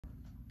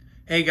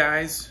Hey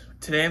guys,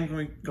 today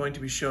I'm going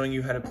to be showing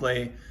you how to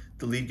play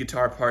the lead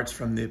guitar parts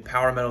from the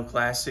power metal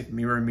classic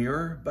Mirror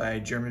Mirror by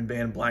German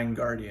band Blind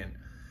Guardian.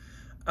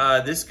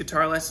 This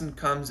guitar lesson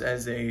comes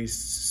as a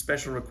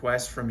special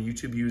request from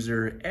YouTube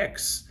user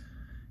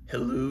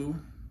xHilu.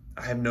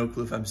 I have no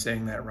clue if I'm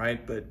saying that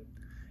right, but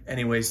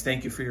anyways,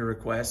 thank you for your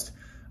request.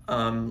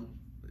 It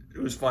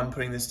was fun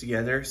putting this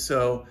together.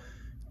 So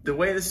the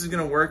way this is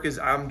going to work is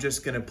I'm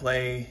just going to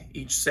play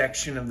each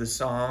section of the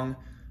song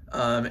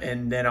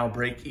and then I'll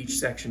break each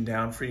section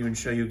down for you and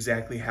show you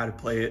exactly how to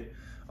play it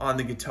on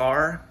the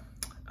guitar.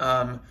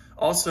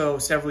 Also,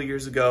 several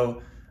years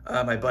ago,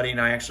 my buddy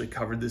and I actually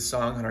covered this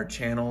song on our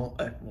channel,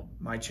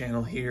 my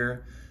channel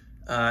here,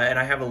 and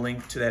I have a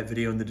link to that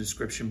video in the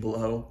description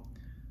below.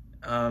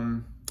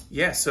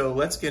 Yeah, so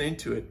let's get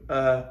into it.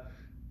 But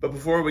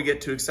before we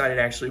get too excited,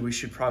 actually, we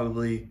should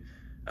probably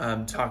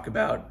talk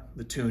about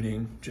the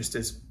tuning, just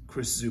as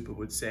Chris Zupa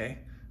would say.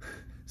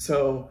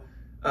 So,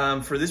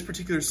 for this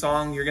particular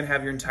song, you're gonna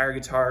have your entire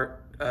guitar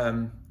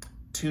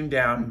tuned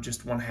down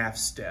just 1/2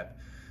 step.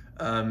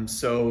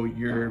 So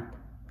your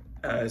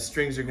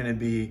strings are gonna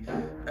be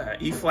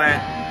E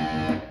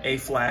flat, A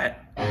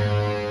flat,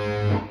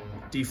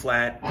 D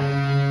flat,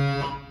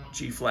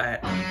 G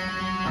flat,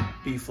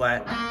 B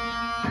flat,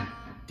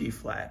 D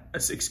flat,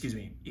 excuse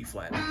me, E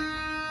flat.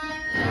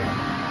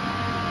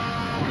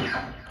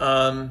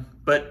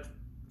 But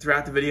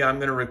throughout the video,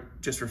 I'm gonna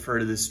just refer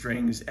to the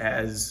strings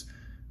as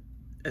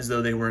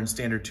though they were in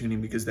standard tuning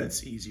because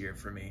that's easier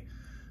for me.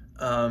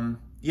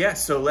 Yeah,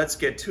 so let's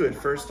get to it.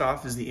 First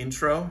off is the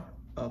intro.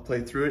 I'll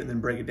play through it and then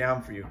break it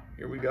down for you.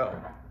 Here we go.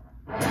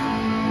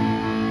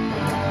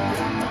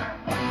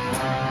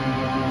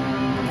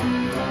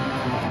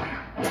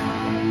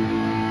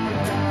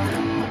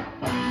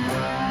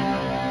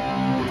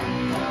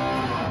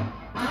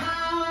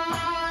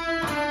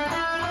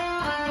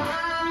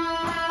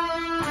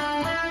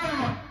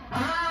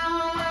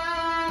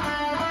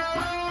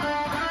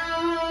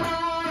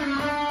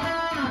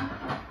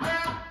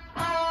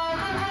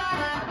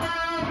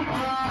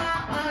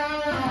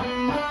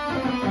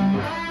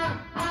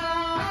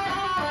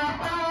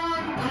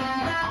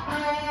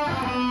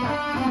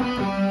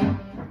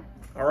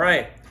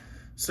 Alright,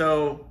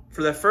 so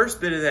for the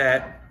first bit of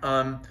that,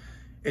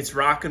 it's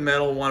Rock and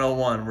Metal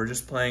 101. We're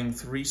just playing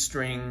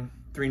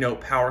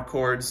 3-note power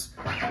chords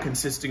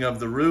consisting of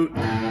the root,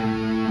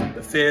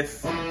 the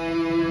fifth,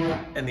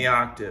 and the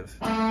octave.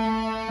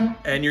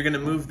 And you're going to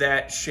move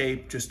that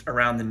shape just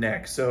around the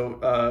neck.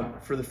 So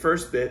for the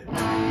first bit,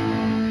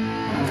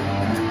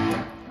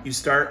 you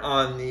start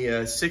on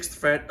the 6th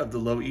fret of the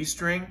low E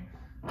string,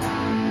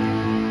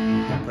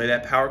 play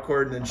that power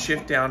chord, and then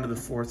shift down to the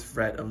 4th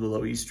fret of the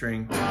low E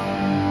string,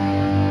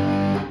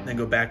 then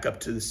go back up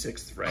to the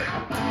 6th fret.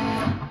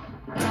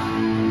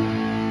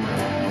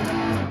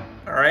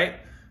 All right,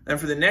 then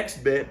for the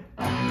next bit,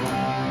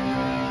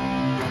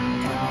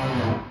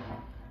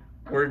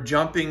 we're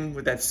jumping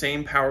with that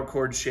same power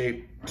chord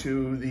shape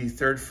to the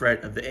 3rd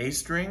fret of the A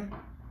string.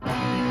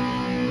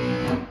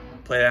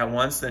 Play that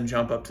once, then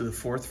jump up to the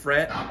 4th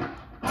fret,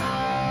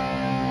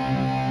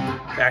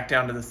 back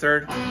down to the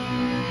 3rd,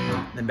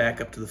 then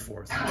back up to the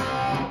 4th.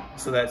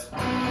 So that's,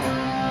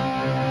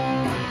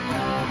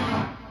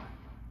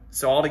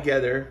 so all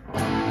together.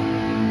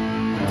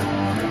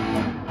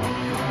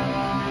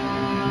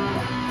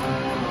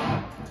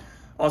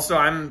 Also,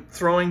 I'm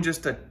throwing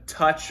just a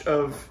touch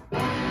of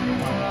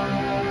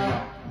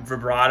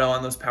vibrato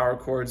on those power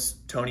chords,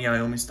 Tony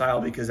Iommi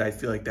style, because I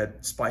feel like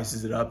that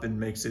spices it up and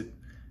makes it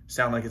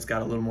sound like it's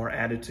got a little more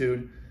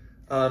attitude.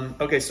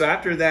 Okay, so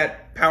after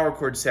that power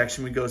chord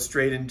section, we go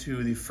straight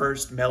into the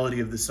first melody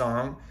of the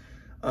song,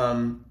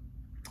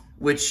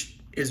 which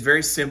is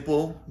very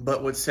simple,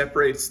 but what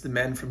separates the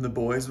men from the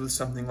boys with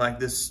something like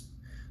this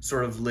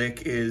sort of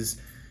lick is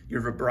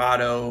your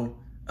vibrato,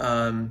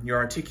 your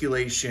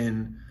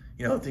articulation,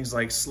 you know, things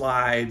like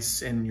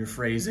slides and your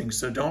phrasing.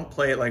 So don't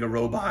play it like a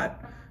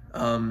robot,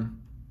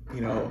 you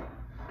know,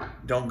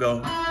 don't go,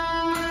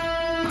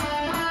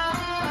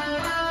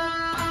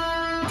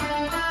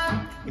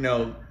 you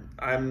know,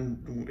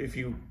 if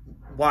you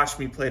watched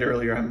me play it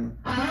earlier,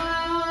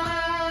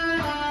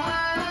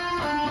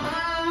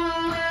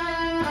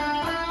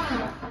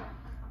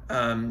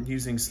 I'm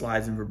using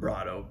slides and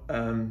vibrato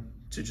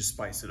to just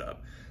spice it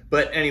up.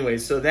 But anyway,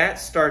 so that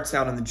starts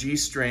out on the G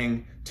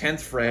string,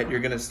 10th fret. You're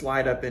gonna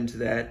slide up into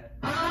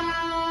that,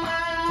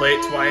 play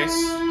it twice,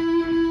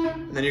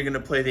 and then you're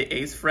gonna play the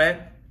 8th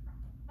fret,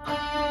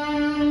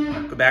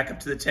 go back up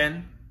to the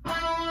 10,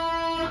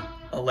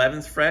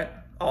 11th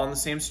fret, all on the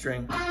same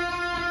string,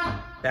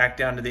 back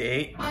down to the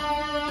 8,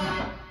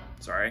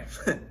 sorry,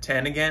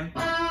 10 again,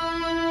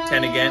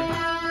 10 again,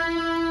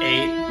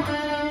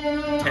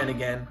 8, 10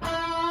 again,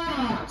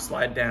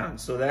 slide down.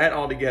 So that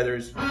all together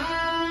is,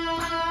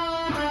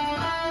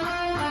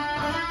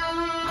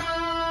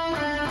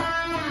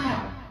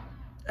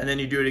 and then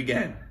you do it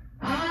again.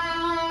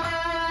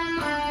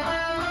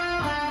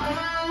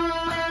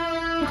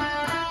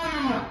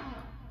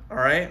 All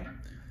right,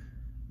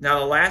 now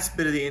the last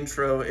bit of the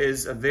intro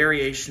is a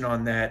variation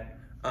on that.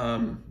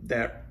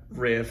 that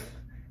riff.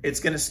 It's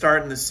going to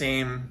start in the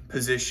same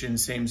position,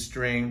 same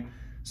string.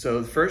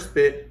 So the first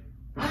bit,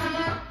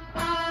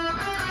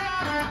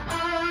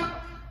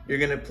 you're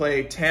going to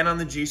play 10 on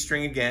the G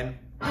string again,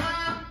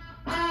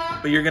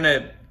 but you're going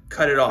to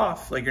cut it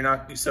off. Like you're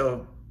not,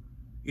 so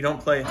you don't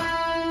play,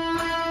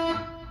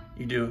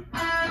 you do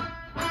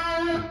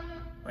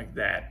like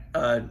that.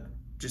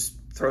 Just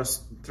throw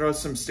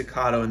some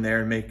staccato in there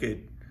and make it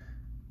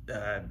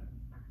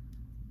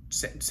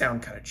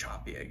sound kind of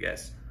choppy, I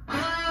guess.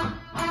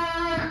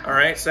 All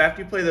right, so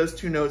after you play those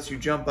two notes, you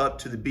jump up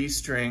to the B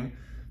string,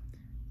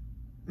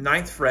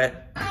 9th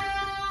fret,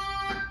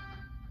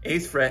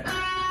 8th fret,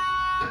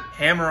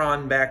 hammer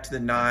on back to the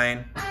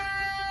 9,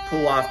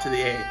 pull off to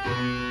the 8.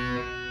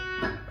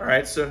 All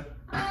right, so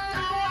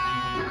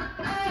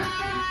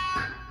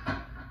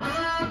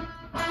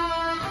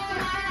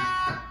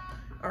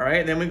all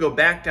right, then we go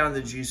back down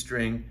the G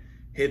string,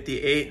 hit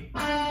the 8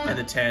 and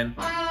the 10.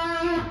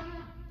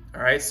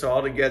 All right, so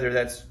all together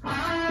that's,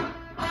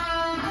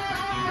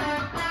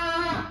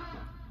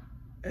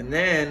 and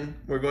then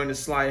we're going to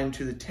slide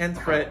into the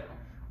 10th fret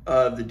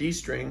of the D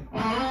string.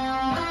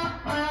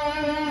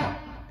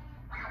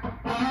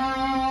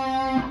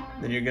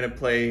 Then you're gonna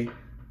play,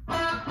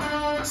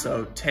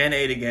 so 10,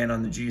 8 again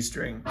on the G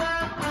string.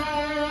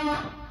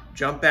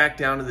 Jump back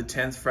down to the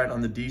 10th fret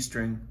on the D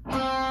string.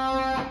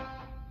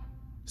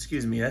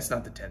 Excuse me, that's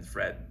not the 10th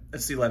fret.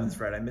 That's the 11th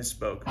fret, I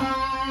misspoke.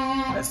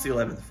 That's the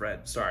 11th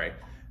fret, sorry.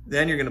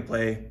 Then you're gonna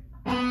play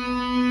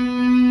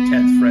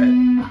 10th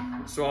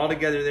fret. So all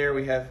together there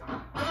we have,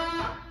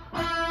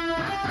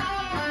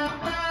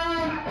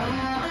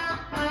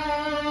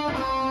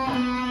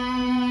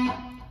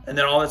 and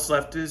then all that's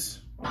left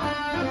is,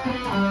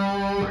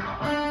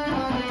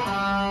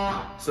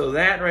 so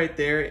that right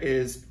there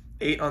is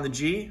 8 on the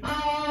G,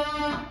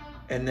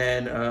 and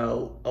then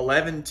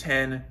 11,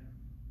 10,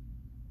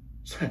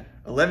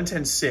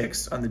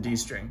 6 on the D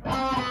string.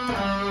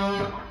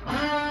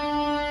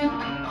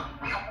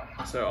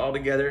 So all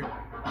together.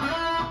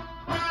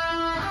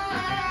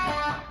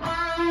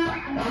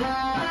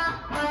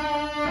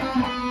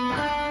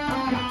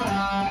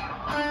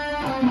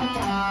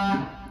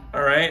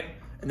 All right,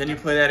 and then you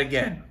play that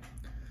again.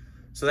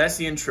 So that's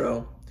the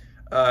intro.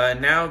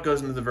 Now it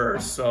goes into the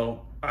verse.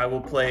 So I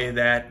will play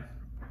that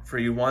for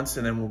you once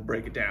and then we'll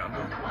break it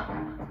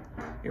down.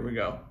 Here we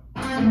go.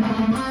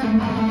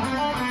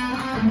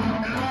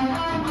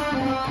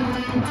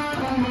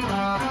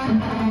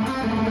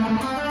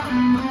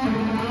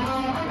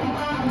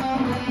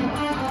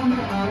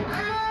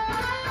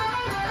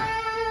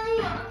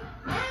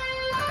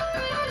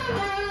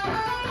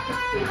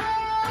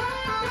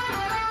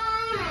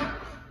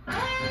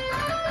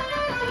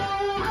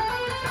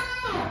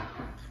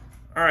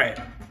 All right,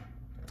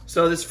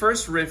 so this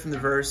first riff in the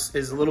verse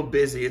is a little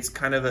busy. It's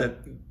kind of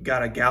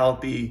got a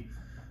gallopy,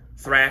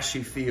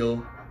 thrashy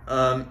feel.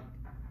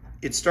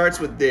 It starts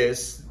with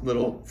this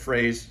little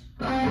phrase.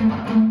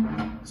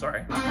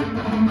 Sorry.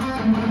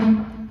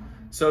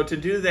 So to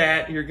do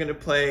that, you're gonna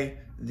play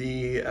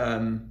the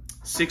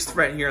 6th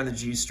fret here on the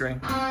G string.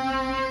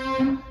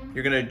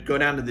 You're gonna go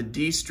down to the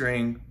D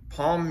string,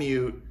 palm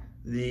mute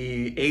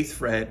the 8th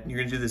fret, and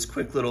you're gonna do this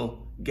quick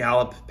little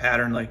gallop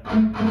pattern, like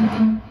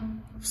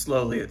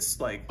slowly.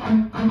 It's like,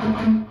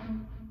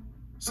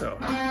 so,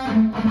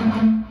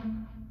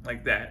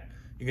 like that.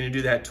 You're gonna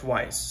do that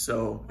twice,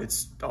 so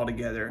it's all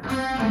together.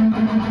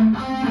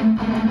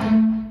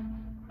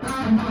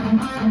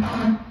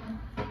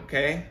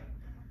 Okay,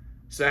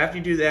 so after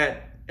you do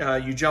that,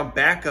 you jump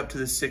back up to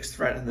the 6th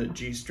fret on the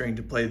G string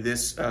to play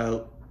this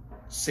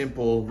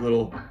simple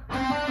little.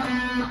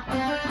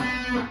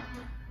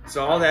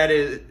 So all that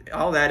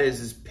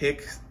is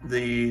pick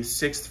the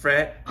 6th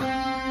fret,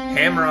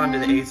 hammer onto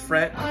the 8th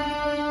fret,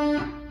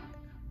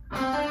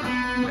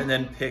 and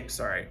then pick,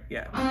 sorry,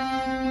 yeah.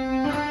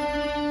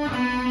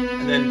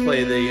 And then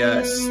play the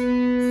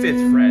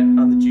 5th fret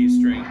on the G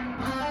string.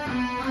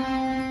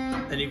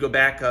 Then you go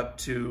back up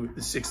to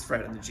the 6th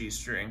fret on the G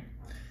string.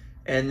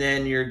 And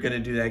then you're gonna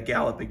do that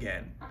gallop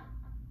again.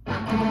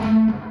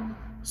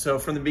 So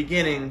from the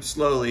beginning,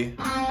 slowly.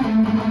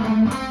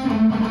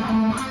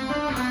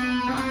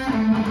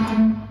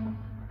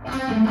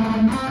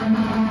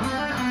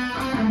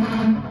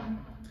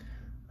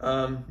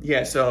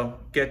 Yeah, so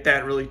get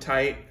that really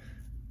tight.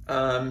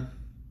 And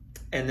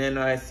then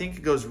I think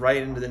it goes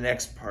right into the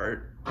next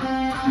part.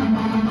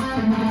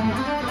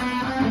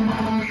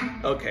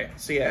 Okay,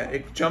 so yeah,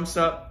 it jumps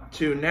up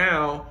to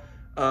now,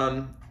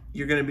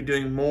 you're gonna be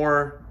doing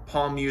more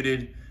palm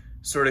muted,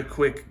 sort of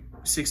quick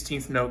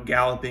 16th note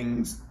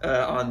gallopings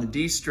on the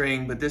D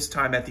string, but this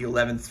time at the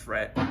 11th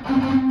fret.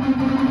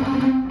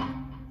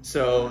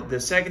 So the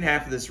second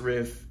half of this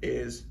riff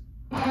is.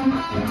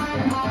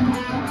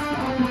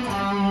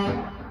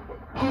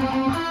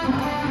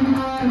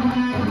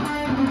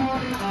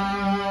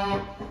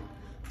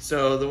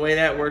 So the way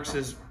that works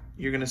is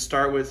you're gonna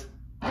start with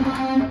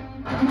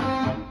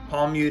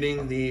palm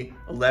muting the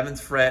 11th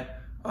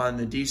fret on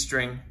the D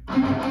string,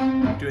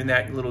 doing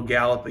that little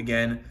gallop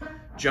again,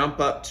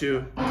 jump up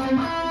to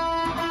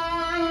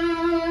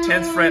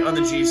 10th fret on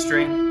the G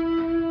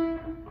string,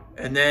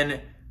 and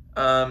then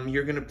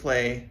you're gonna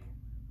play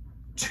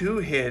 2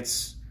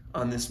 hits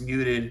on this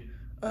muted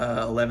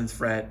 11th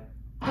fret.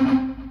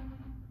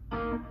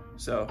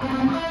 So,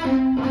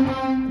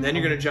 and then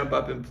you're gonna jump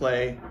up and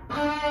play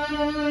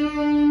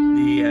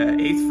the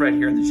 8th fret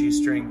here on the G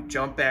string,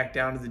 jump back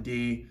down to the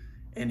D,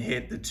 and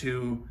hit the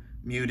 2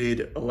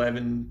 muted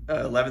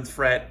 11th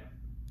fret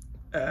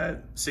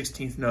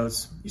 16th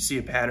notes. You see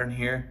a pattern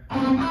here.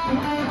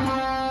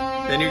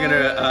 Then you're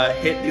gonna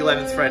hit the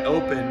 11th fret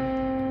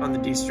open on the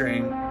D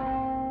string.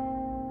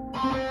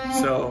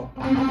 So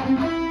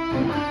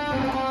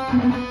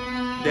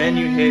then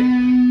you hit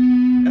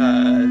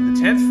the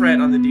 10th fret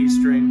on the D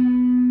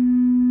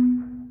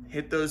string,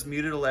 hit those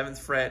muted 11th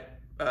fret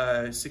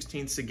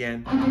 16ths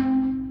again,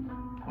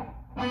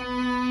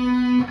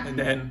 and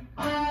then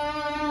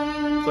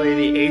play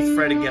the 8th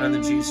fret again on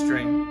the G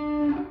string,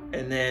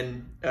 and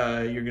then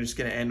you're just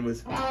gonna end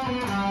with,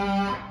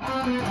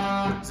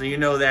 so you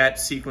know that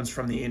sequence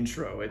from the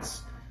intro.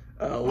 It's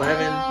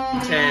 11,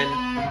 10,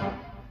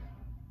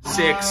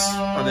 6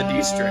 on the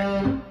D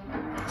string.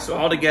 So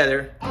all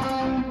together,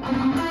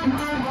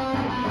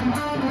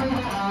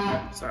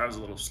 sorry, I was a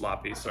little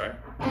sloppy, sorry.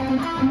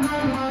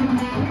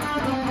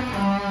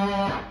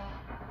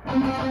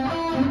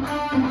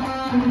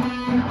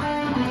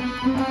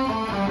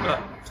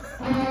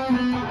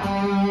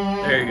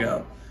 There you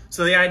go.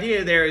 So the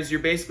idea there is you're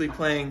basically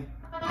playing,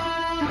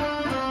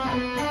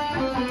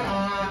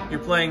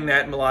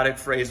 that melodic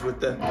phrase with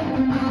the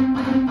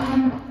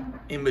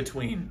in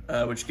between,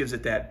 which gives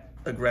it that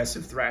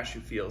aggressive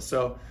thrashy feel.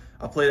 So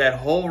I'll play that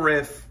whole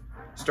riff,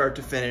 start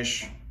to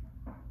finish.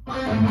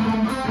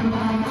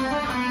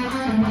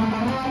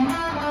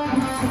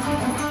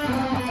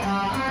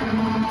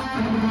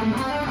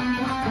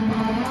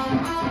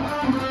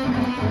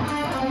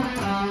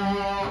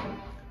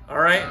 All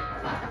right,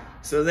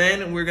 so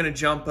then we're gonna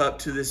jump up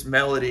to this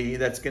melody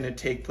that's gonna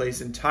take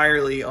place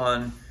entirely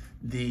on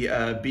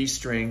the B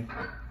string.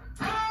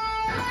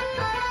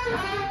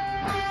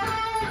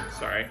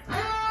 Sorry.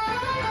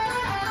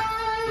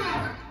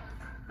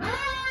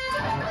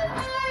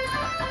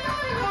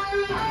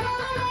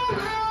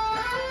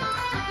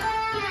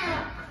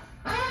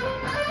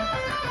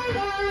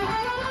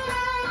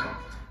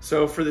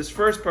 So for this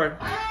first part,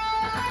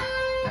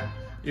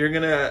 you're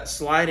gonna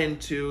slide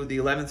into the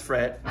 11th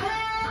fret,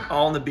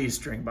 all on the B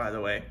string, by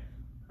the way.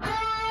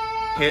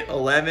 Hit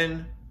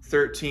 11,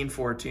 13,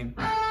 14.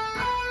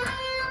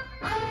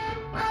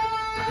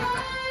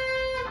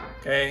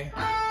 Okay.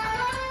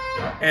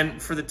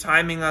 And for the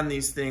timing on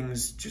these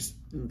things,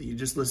 you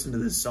just listen to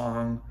this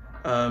song.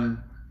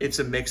 It's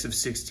a mix of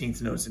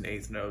 16th notes and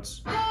 8th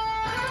notes.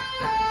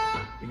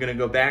 You're gonna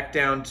go back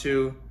down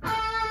to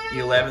the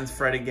 11th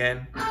fret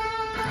again,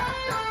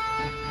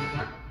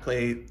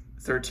 play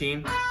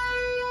 13,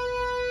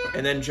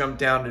 and then jump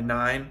down to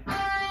 9,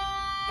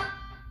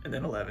 and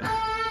then 11.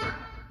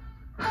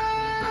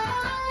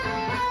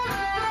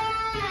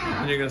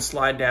 And you're gonna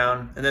slide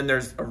down, and then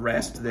there's a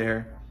rest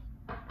there.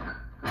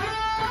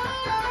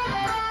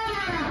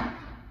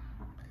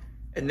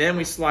 And then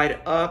we slide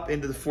up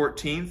into the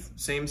 14th,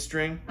 same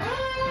string.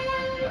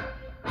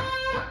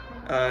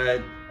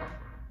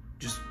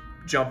 Just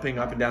jumping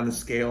up and down the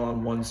scale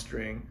on one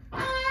string.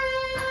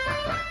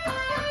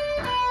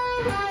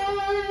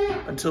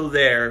 Until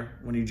there,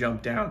 when you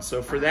jump down.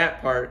 So for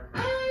that part,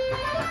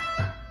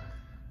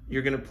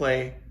 you're gonna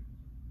play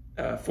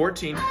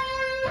 14,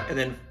 and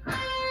then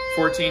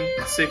 14,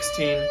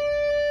 16,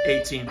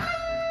 18,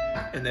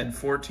 and then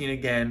 14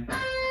 again,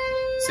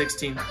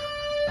 16,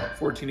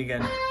 14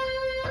 again.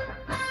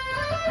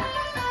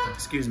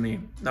 Excuse me,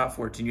 not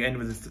 14, you end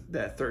with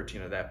that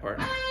 13 of that part.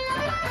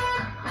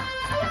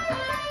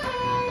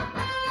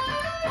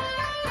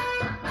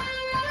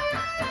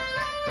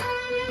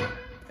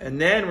 And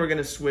then we're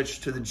gonna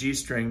switch to the G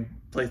string,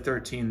 play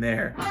 13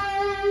 there.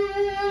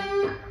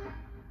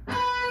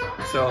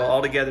 So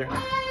all together.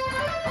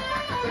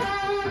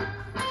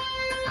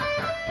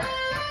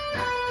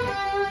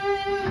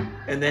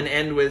 And then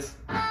end with,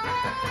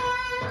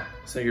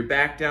 so you're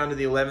back down to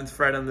the 11th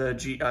fret on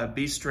the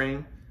B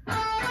string,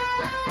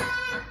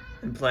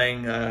 and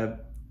playing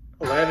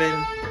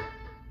 11,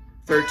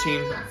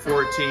 13,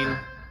 14,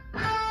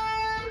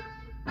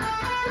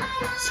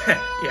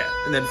 yeah,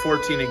 and then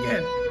 14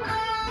 again.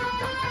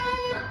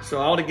 So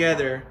all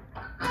together,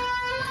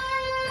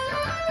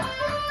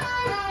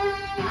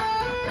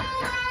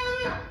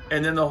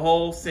 and then the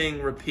whole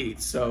thing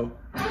repeats. So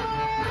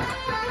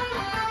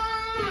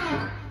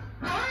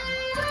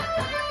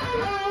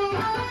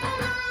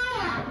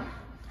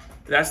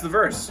that's the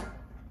verse.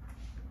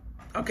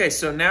 Okay,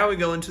 so now we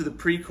go into the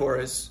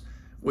pre-chorus,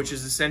 which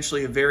is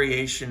essentially a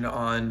variation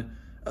on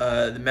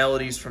the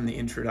melodies from the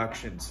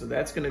introduction. So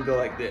that's gonna go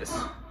like this.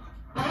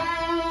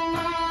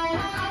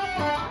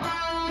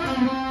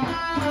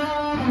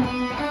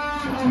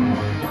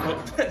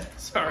 Oh,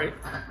 sorry.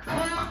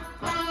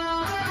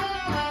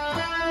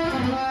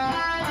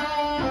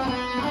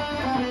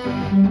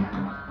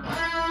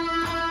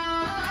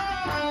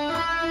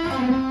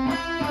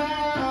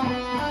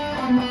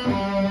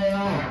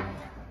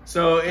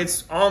 So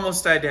it's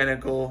almost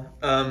identical.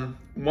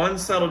 One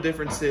subtle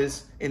difference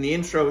is in the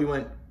intro we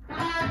went.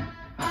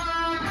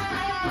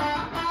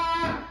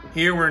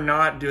 Here we're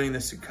not doing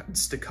the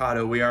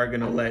staccato. We are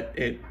gonna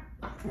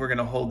we're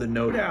gonna hold the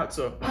note out.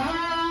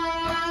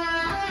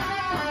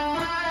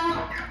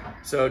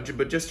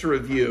 But just to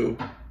review,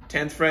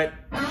 10th fret,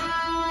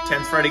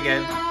 10th fret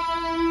again,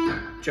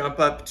 jump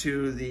up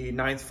to the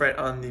 9th fret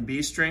on the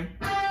B string,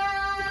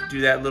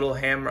 do that little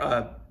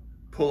hammer,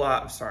 pull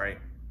off, sorry.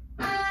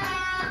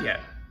 Yeah.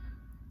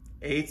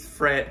 8th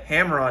fret,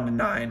 hammer on to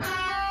 9,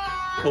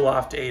 pull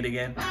off to 8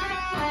 again,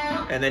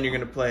 and then you're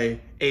gonna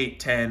play 8,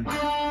 10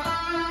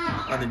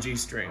 on the G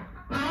string.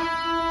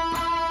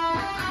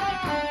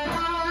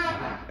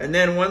 And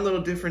then one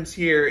little difference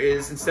here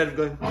is instead of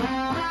going,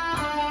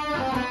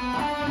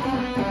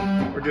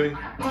 we're doing,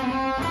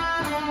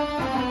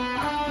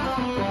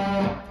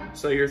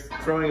 so you're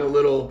throwing a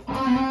little,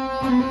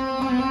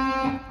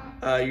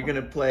 you're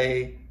gonna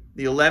play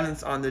the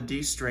 11th on the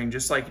D string,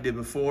 just like you did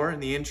before in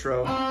the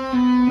intro,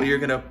 but you're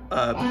gonna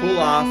pull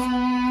off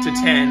to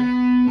 10,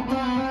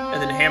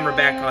 and then hammer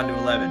back onto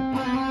 11.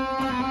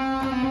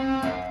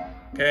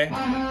 Okay?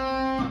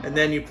 And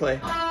then you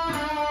play.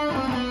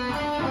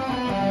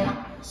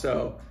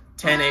 So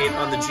 10-8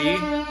 on the G,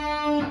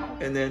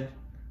 and then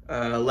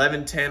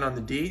 11-10 on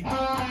the D,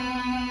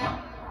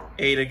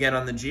 8 again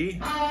on the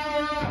G,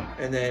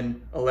 and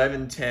then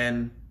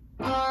 11-10,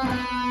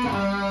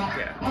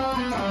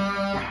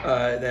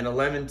 then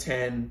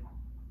 11-10,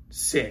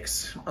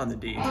 6 on the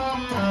D.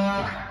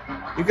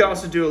 You can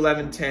also do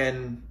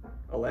 11-10,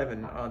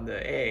 11 on the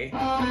A,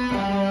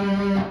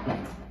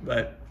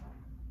 but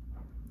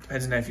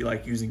depends on if you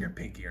like using your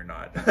pinky or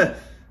not.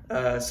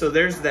 So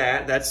there's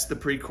that. That's the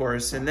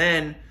pre-chorus. And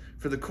then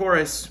for the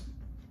chorus,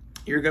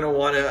 you're going to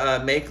want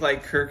to make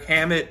like Kirk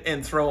Hammett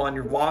and throw on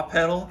your wah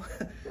pedal.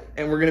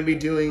 And we're going to be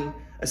doing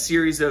a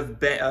series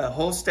of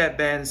whole step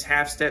bends,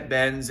 half step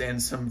bends,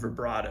 and some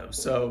vibrato.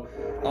 So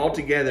all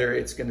together,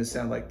 it's going to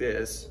sound like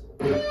this.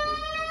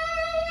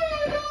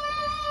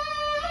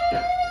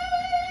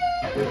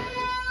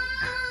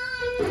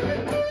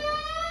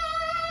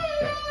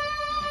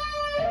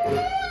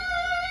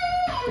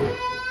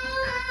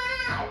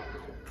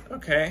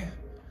 Okay,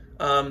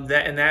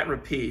 that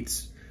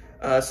repeats.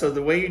 So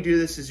the way you do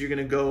this is you're going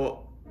to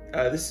go,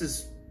 this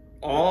is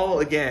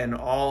all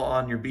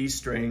on your B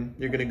string.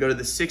 You're going to go to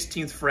the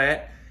 16th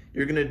fret.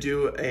 You're going to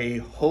do a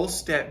whole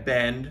step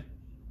bend.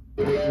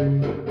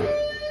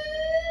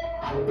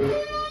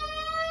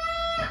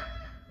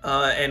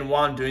 And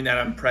while I'm doing that,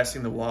 I'm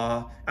pressing the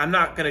wah. I'm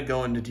not going to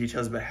go into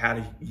details about how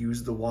to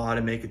use the wah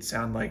to make it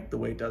sound like the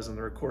way it does on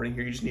the recording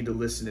here. You just need to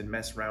listen and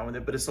mess around with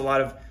it. But it's a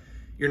lot of,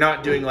 you're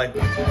not doing like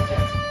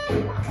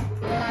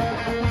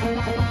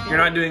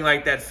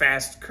that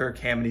fast Kirk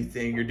Hammett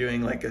thing. You're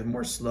doing like a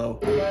more slow,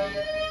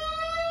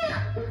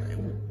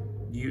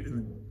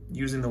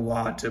 using the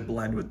wah to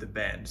blend with the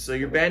bend. So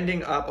you're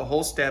bending up a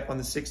whole step on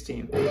the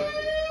 16th.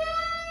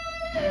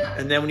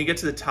 And then when you get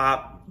to the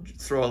top,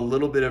 throw a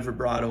little bit of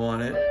vibrato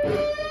on it.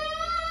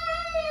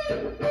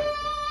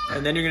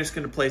 And then you're just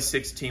going to play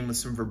 16 with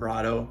some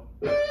vibrato.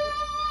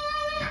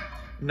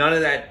 None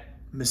of that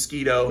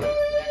mosquito.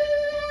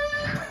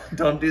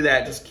 Don't do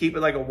that. Just keep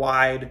it like a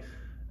wide,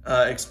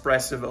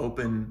 expressive,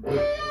 open,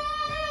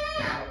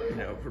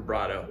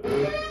 vibrato.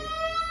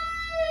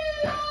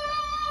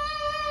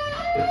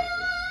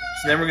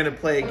 So then we're going to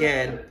play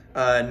again,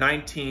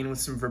 19 with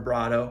some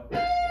vibrato.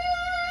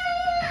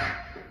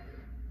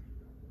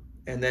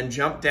 And then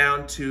jump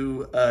down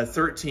to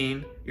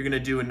 13. You're going to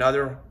do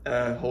another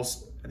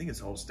I think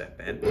it's a whole step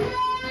bend.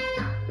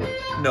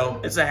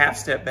 No, it's a half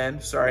step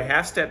bend. Sorry,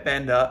 half step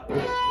bend up.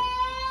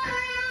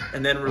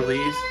 And then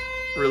release.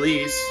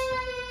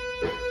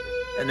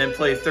 And then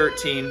play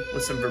 13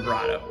 with some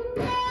vibrato.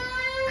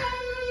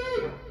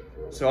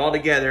 So all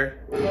together.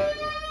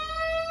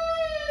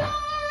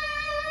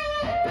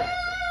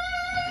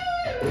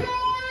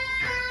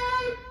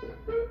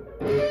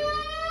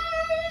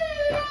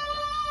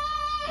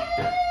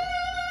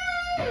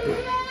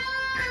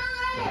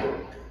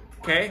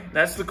 Okay,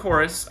 that's the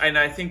chorus, and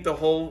I think the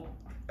whole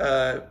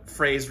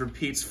phrase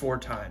repeats 4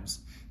 times.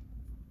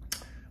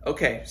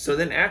 Okay, so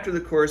then after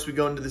the chorus, we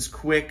go into this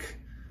quick,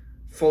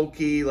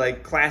 folky,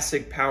 like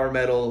classic power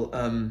metal,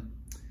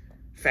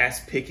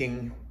 fast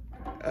picking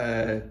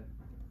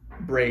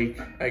break,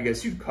 I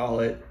guess you'd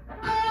call it.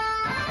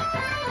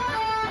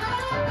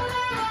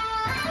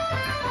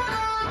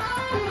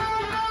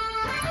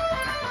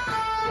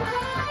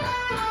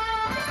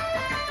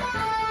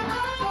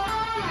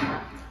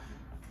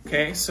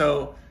 Okay,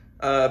 so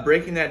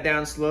breaking that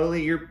down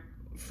slowly,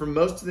 for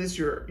most of this,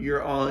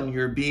 you're on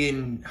your B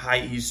and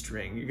high E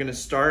string. You're gonna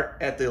start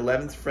at the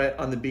 11th fret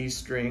on the B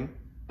string,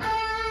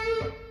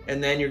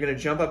 and then you're gonna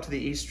jump up to the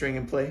E string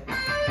and play.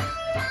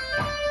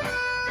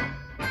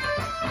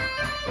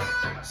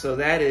 So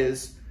that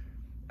is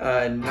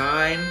 9,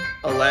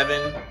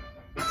 11,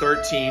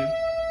 13,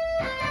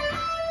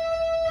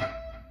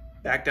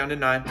 back down to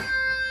 9,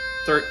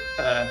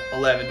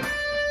 11,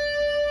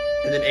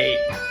 and then 8.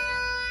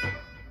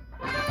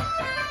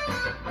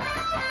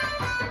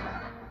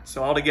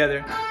 So all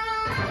together.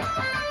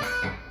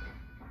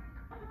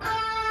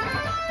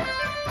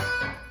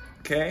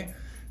 Okay,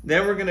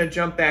 then we're gonna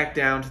jump back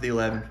down to the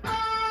 11.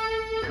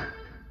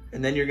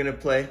 And then you're gonna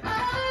play.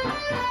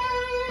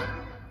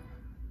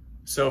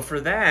 So for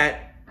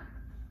that,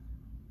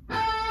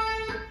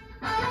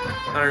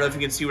 I don't know if you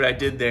can see what I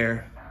did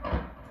there.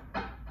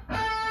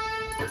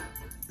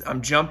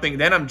 I'm jumping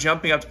up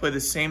to play the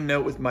same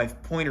note with my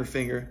pointer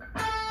finger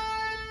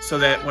so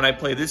that when I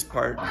play this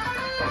part,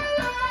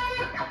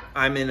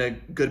 I'm in a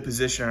good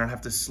position. I don't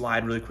have to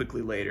slide really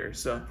quickly later.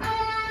 So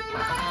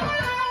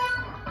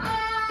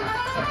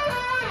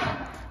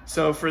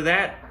for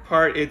that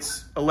part,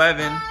 it's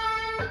 11,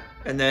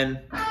 and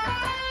then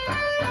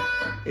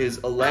is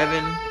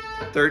 11,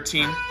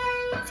 13,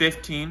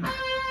 15,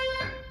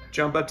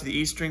 jump up to the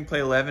E string, play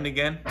 11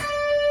 again,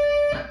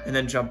 and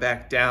then jump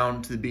back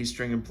down to the B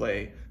string and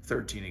play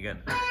 13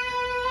 again.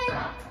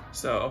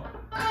 So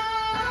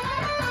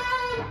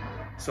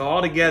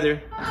all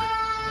together.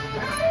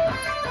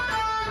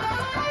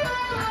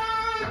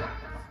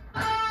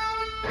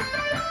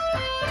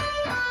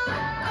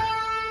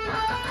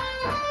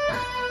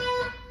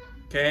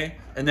 Okay,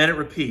 and then it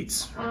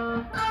repeats.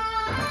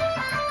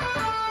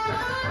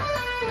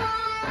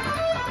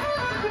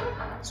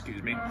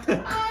 Excuse me.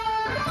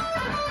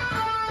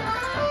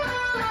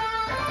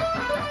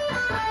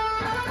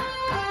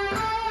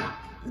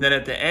 And then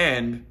at the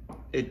end,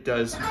 it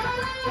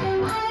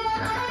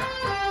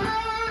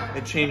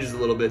changes a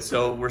little bit.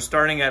 So we're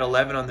starting at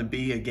 11 on the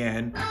B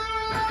again,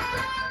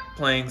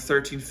 playing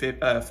 13,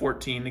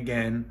 14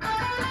 again.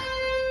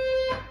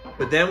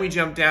 But then we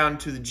jump down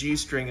to the G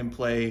string and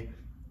play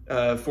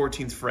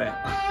 14th fret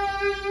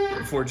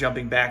before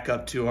jumping back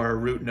up to our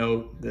root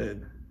note, the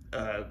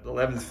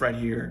 11th fret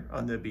here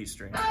on the B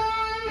string.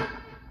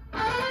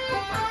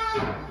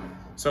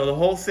 So the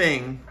whole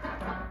thing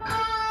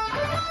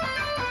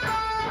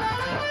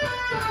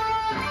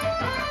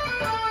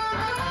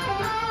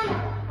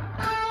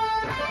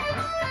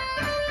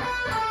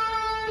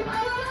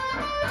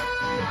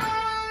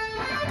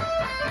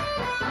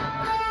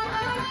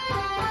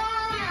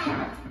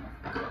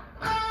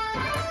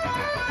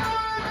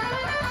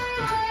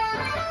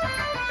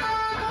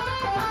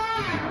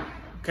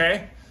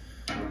okay?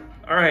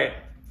 All right.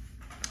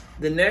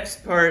 The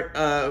next part,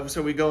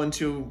 so we go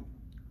into,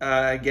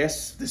 I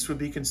guess this would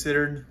be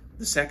considered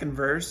the second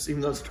verse,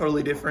 even though it's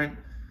totally different.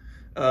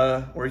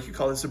 Or you could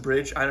call this a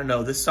bridge. I don't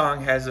know. This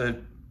song has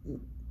a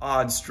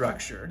odd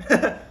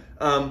structure.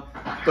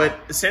 But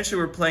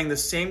essentially we're playing the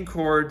same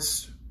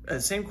chords,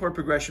 same chord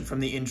progression from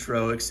the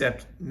intro,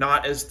 except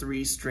not as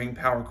 3-string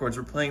power chords.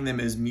 We're playing them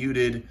as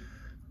muted,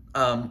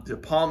 the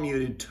palm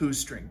muted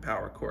 2-string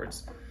power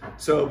chords.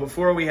 So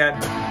before we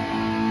had,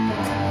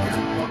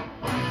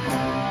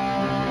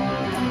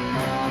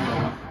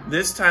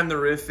 this time the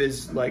riff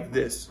is like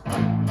this.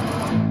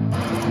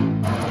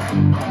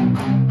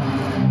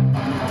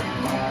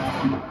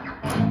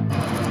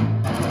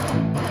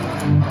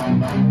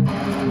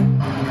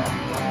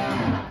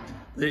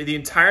 The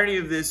entirety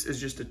of this is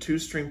just a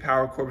 2-string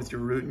power chord with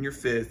your root and your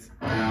 5th,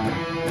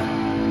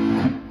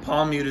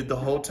 palm muted the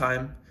whole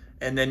time,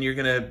 and then you're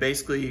gonna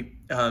basically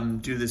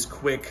do this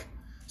quick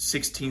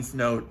 16th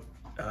note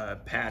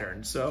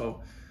pattern.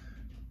 So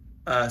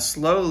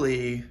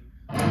slowly,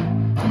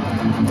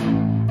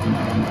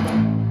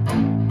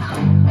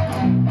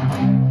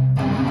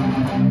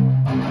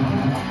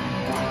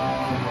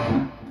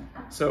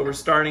 so we're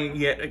starting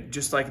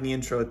just like in the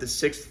intro at the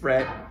 6th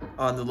fret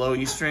on the low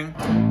E string.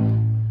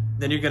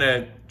 Then you're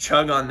gonna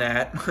chug on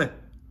that,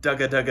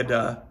 dugga dugga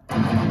da.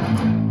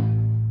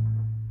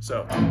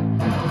 So,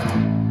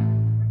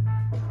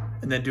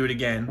 and then do it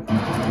again.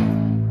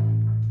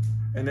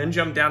 And then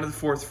jump down to the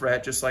 4th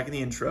fret, just like in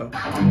the intro.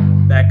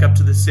 Back up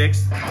to the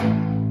 6th.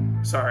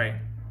 Sorry,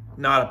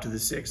 not up to the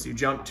 6th. You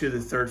jump to the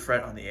 3rd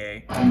fret on the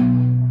A.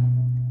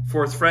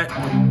 4th fret,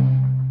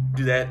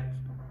 do that,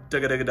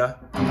 dugga dugga da.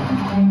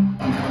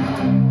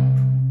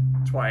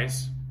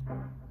 Twice.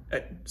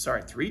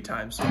 Sorry, 3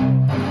 times. I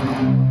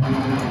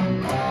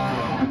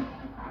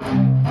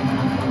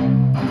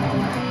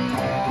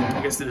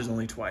guess it is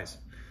only twice.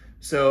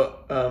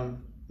 So,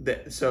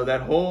 so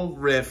that whole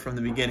riff from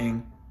the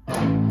beginning.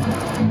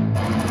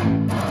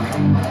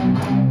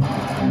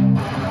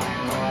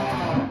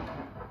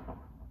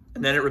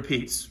 And then it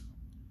repeats.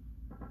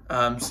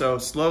 So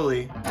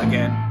slowly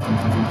again.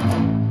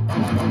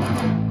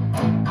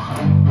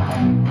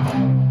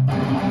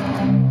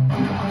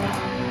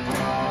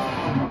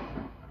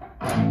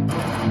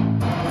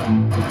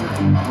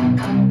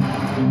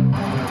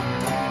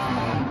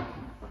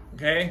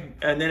 Okay,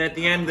 and then at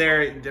the end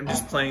there, I'm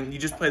just playing, you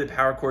just play the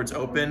power chords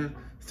open,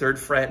 3rd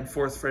fret and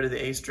 4th fret of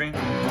the A string.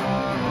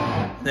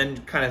 And then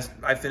kind of,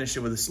 I finish it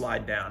with a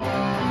slide down.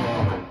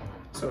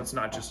 So it's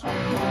not just,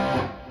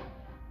 I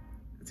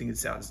think it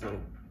sounds a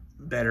little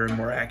better and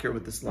more accurate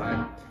with the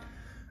slide.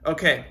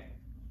 Okay,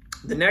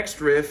 the next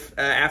riff,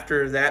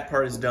 after that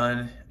part is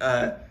done,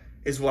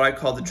 is what I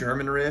call the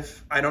German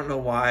riff. I don't know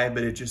why,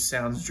 but it just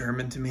sounds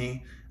German to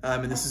me.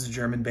 And this is a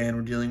German band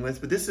we're dealing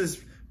with, but this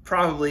is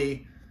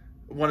probably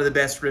one of the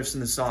best riffs in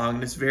the song,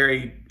 and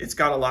it's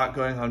got a lot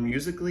going on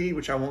musically,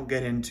 which I won't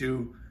get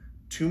into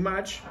too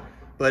much,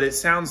 but it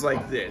sounds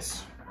like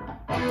this.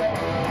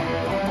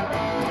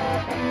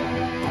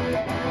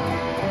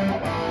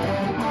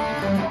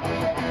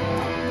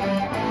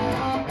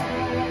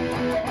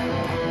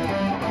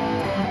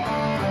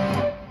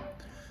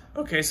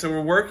 Okay, so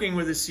we're working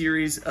with a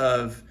series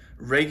of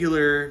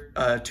regular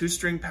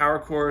 2-string power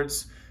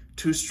chords,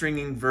 2-string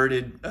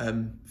inverted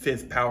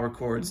 5th power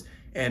chords,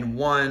 and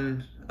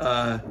one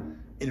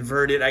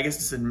inverted, I guess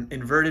it's an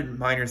inverted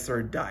minor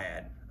third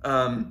dyad,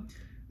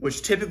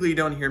 which typically you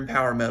don't hear in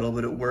power metal,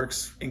 but it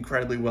works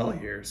incredibly well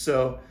here.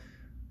 So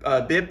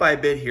bit by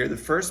bit here, the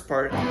first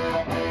part,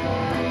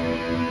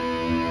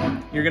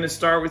 you're gonna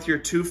start with your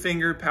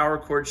 2-finger power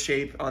chord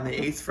shape on the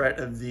 8th fret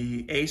of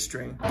the A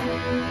string.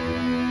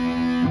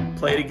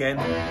 Play it again.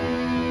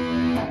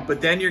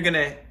 But then you're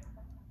gonna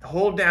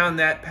hold down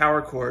that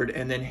power chord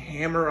and then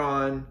hammer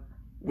on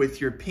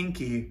with your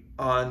pinky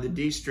on the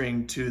D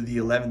string to the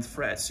 11th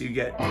fret. So you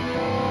get,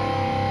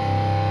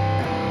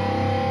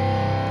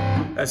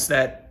 that's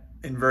that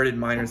inverted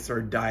minor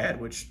third dyad,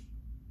 which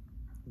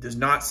does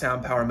not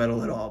sound power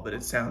metal at all, but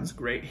it sounds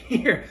great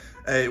here.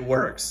 It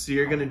works. So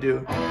you're gonna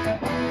do,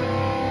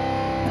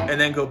 and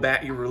then go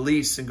back, you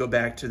release and go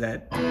back to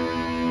that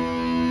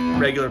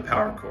regular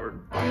power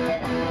chord.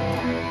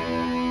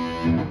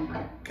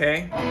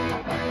 Okay?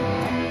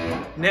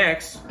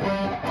 Next,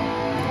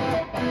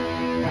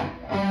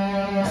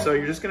 so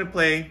you're just gonna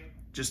play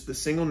just the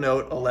single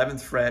note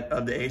 11th fret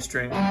of the A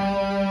string,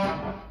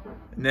 and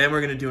then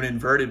we're gonna do an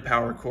inverted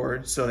power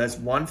chord. So that's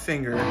 1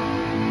 finger.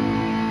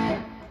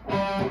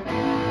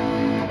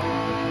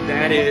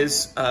 That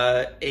is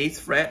 8th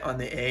fret on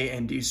the A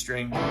and D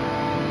string.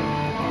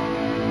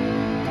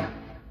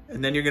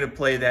 And then you're gonna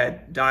play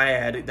that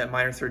dyad, that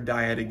minor third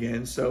dyad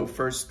again. So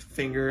 1st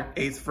finger,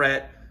 8th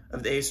fret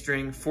of the A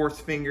string,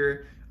 4th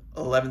finger,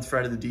 11th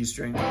fret of the D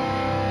string,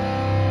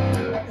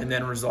 and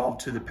then resolve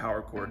to the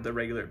power chord, the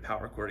regular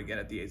power chord again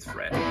at the 8th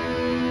fret.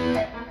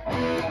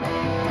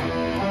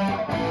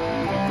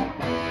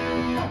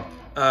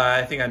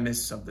 I think I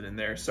missed something in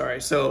there,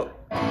 sorry. So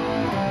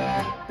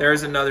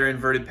there's another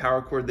inverted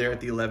power chord there at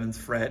the 11th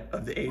fret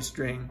of the A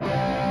string.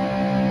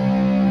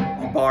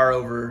 You bar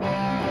over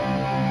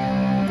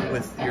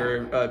with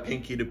your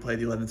pinky to play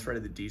the 11th fret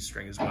of the D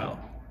string as well.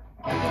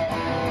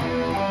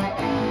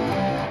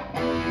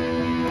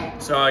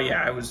 So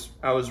yeah, I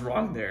was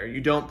wrong there.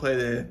 You don't play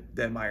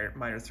the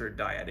minor third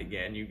dyad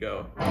again. You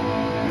go.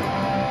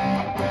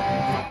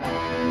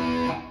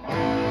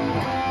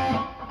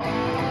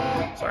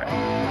 Sorry.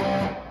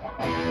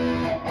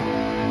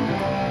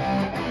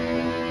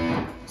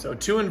 So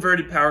 2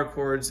 inverted power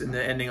chords and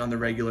the ending on the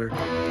regular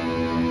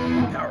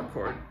power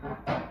chord.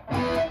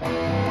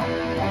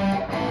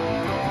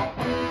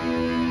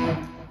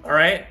 All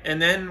right,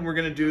 and then we're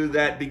gonna do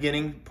that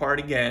beginning part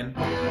again.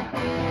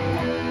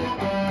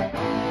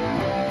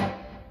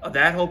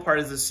 That whole part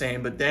is the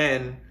same, but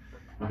then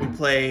we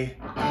play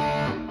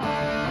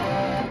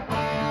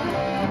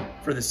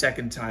for the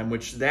second time,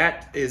 which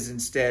that is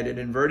instead an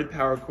inverted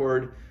power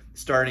chord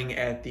starting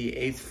at the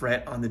 8th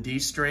fret on the D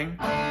string.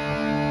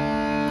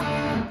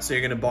 So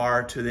you're gonna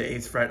bar to the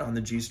 8th fret on the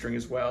G string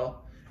as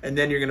well. And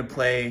then you're gonna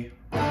play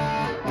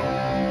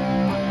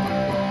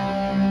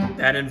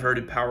that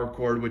inverted power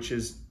chord, which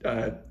is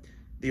the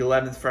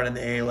 11th fret on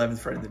the A, 11th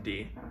fret on the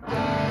D.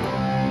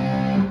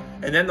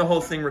 And then the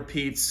whole thing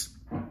repeats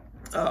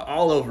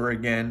all over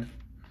again.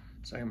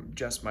 So I can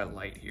adjust my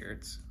light here.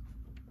 It's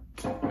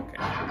okay.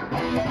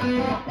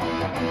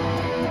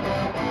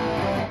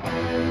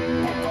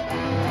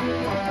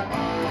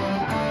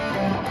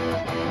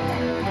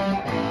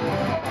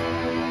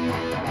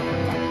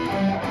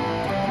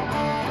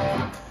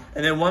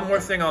 And then one more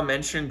thing I'll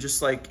mention,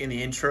 just like in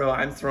the intro,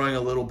 I'm throwing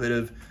a little bit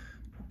of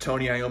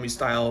Tony Iommi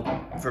style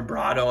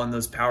vibrato on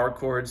those power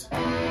chords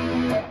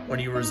when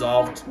you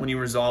resolve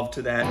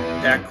to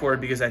that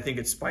chord, because I think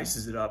it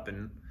spices it up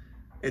and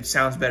it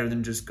sounds better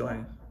than just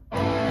going,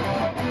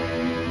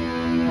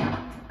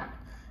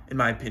 in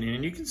my opinion.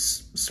 And you can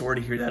sort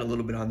of hear that a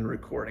little bit on the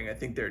recording. I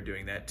think they're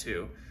doing that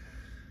too.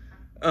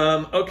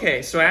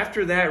 Okay, so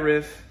after that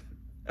riff,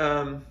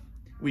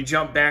 we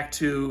jump back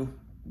to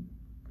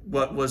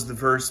what was the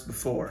verse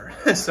before.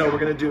 So we're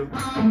gonna do.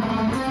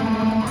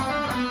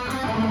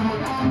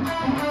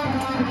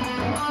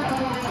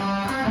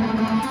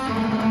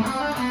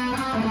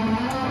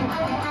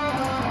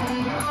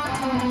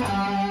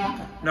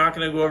 Not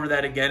gonna go over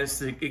that again.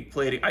 It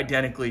played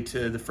identically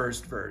to the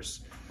first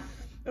verse.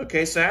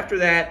 Okay, so after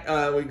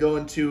that, we go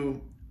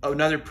into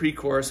another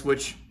pre-chorus,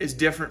 which is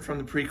different from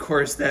the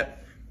pre-chorus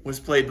that was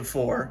played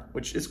before,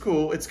 which is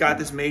cool. It's got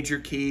this major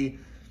key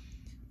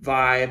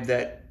vibe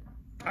that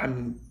I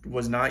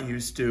was not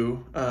used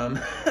to,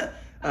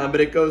 but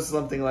it goes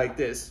something like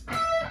this.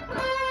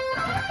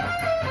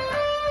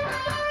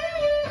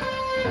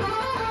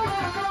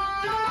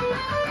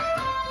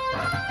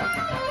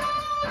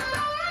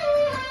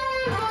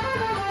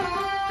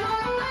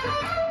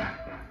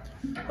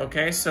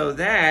 Okay, so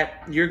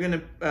that you're gonna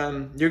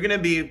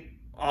be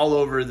all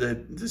over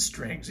the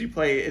strings. You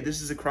play,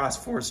 this is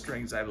across 4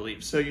 strings, I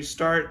believe. So you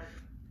start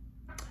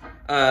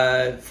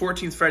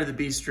 14th fret of the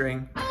B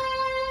string,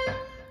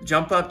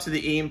 jump up to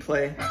the E and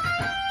play.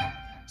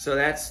 So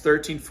that's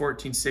 13,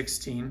 14,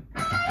 16.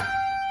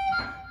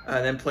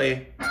 Then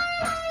play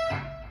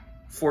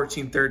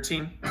 14,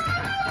 13.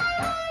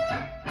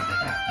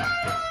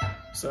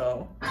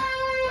 So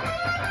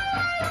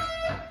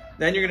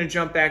then you're going to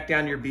jump back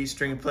down to your B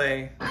string and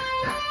play.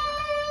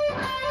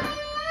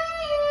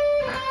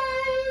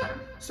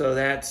 So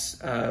that's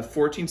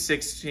 14,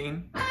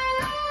 16.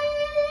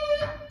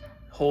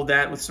 Hold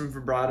that with some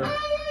vibrato.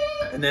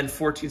 And then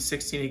 14,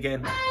 16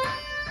 again.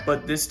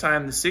 But this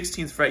time, the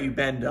 16th fret, you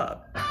bend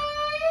up.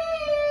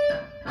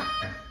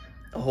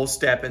 A whole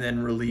step and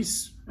then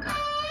release.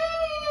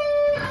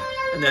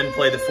 And then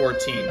play the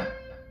 14.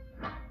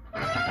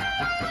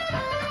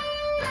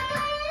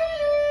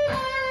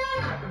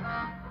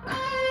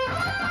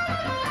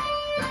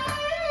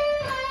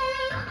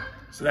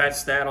 So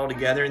that's that all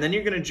together. And then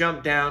you're going to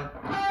jump down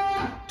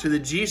to the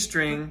G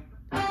string,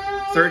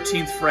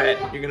 13th fret.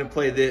 You're going to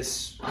play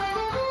this.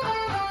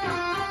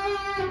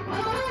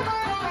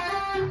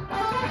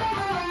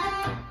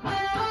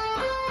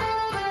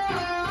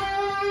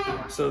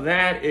 So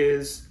that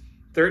is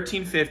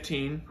 13,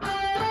 15,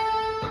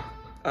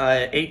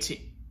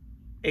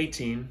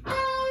 18,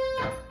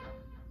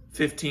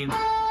 15,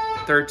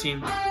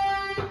 13,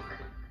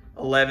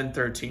 11,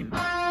 13.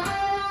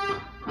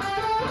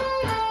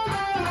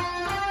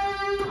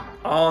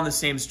 All on the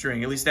same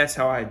string. At least that's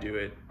how I do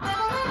it.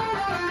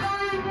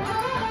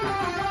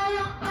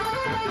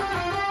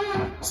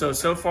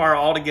 So far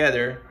all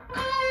together.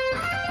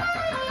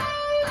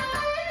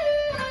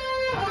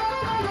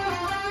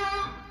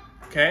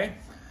 Okay?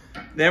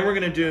 Then we're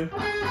going to do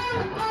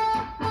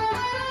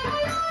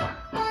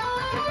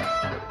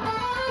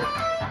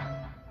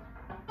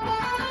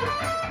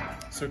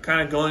so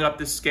kind of going up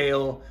the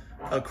scale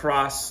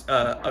across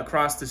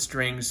the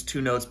strings,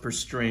 2 notes per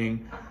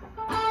string.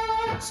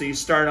 So you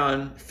start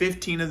on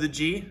 15 of the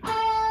G,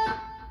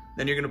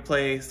 then you're going to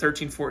play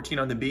 13, 14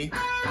 on the B,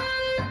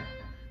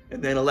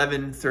 and then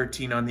 11,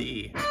 13 on the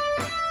E.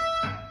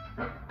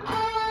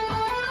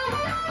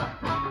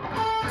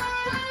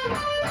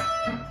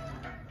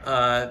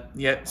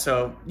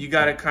 So you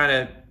got to kind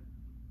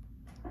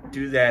of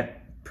do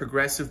that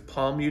progressive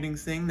palm muting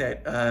thing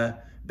that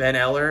Ben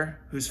Eller,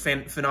 who's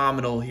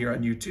phenomenal here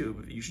on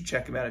YouTube. You should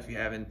check him out if you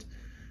haven't.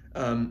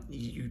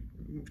 You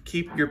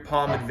keep your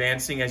palm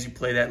advancing as you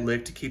play that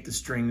lick to keep the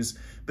strings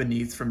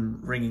beneath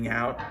from ringing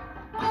out.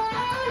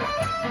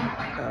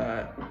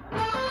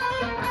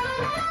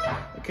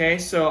 Okay,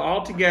 so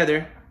all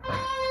together.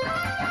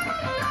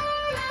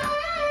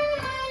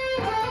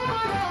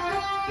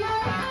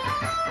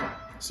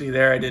 See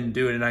there, I didn't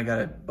do it and I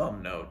got a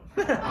bum note.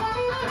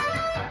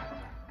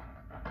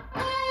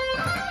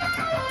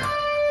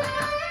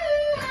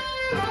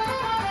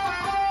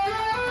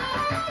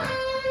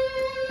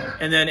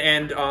 And then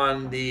end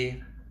on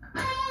the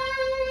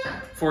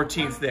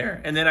 14th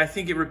there. And then I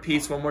think it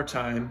repeats one more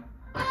time.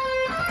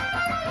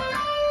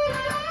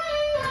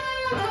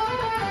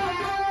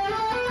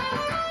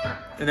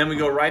 And then we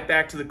go right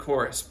back to the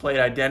chorus, played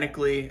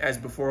identically as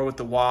before with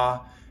the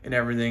wah and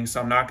everything, so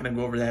I'm not going to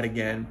go over that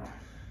again.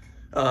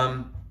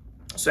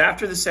 So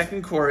after the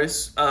second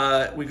chorus,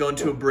 we go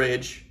into a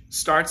bridge.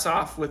 Starts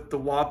off with the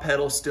wah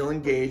pedal still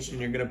engaged,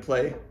 and you're going to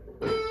play.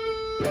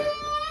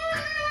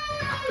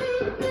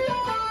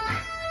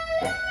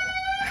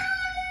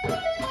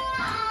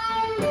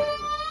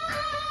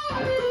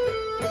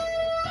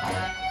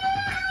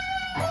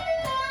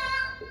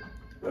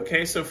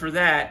 Okay, so for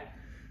that,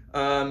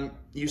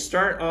 you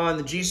start on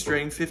the G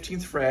string,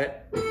 15th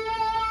fret,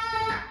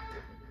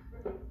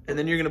 and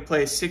then you're going to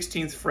play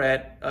 16th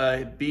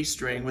fret B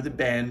string with a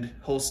bend,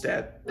 whole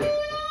step,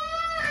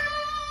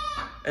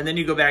 and then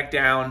you go back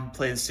down,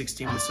 play the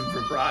 16th with some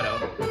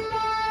vibrato.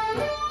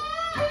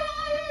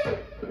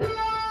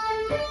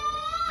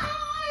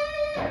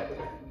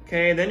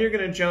 Okay, then you're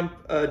going to jump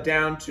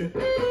down to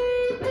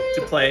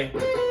play.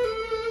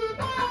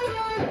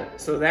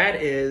 So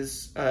that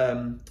is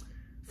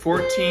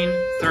 14,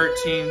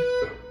 13,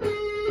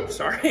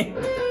 sorry,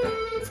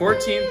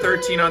 14,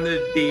 13 on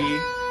the B,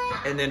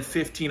 and then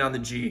 15 on the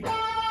G.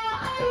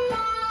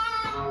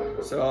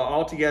 So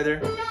all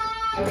together.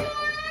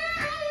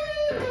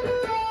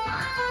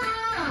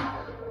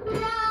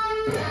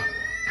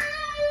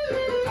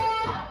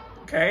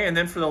 Okay, and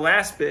then for the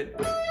last bit,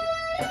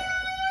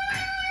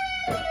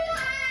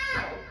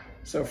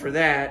 so for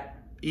that,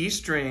 E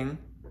string,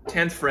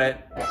 10th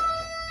fret,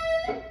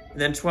 and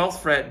then 12th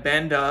fret,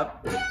 bend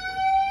up,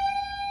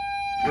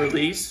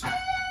 release,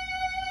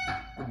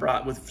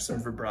 vibrato with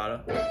some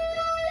vibrato.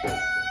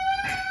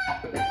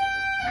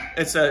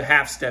 It's a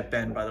half step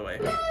bend, by the way.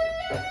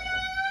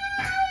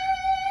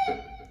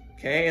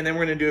 Okay, and then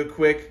we're gonna do a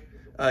quick,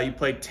 you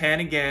play 10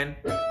 again,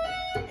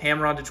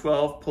 hammer onto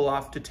 12, pull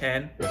off to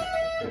 10,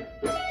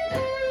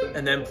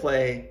 and then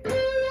play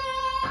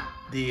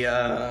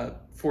the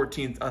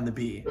 14th on the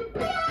B.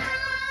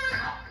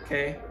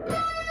 Okay?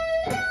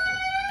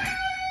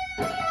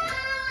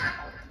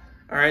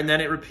 All right, and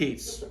then it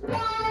repeats.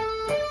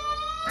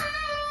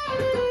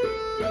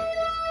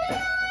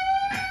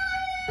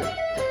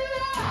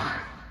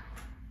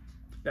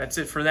 That's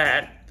it for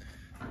that.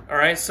 All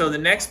right, so the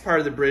next part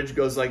of the bridge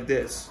goes like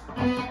this.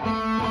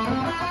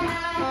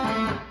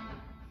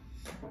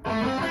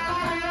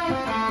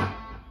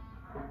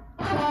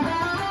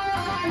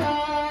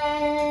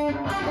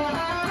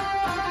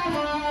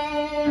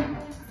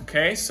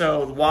 Okay,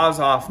 so the wah's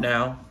off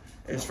now,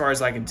 as far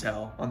as I can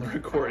tell on the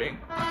recording.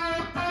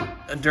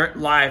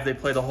 Live, they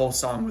play the whole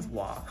song with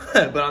wah,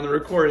 but on the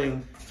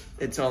recording,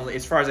 it's only,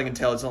 as far as I can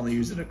tell, it's only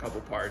used in a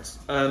couple parts.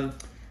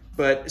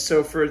 But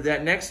so for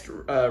that next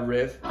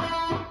riff,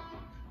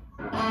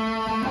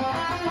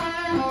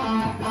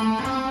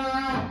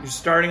 you're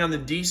starting on the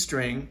D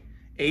string,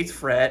 8th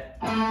fret,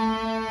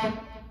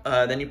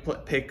 then you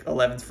pick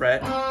 11th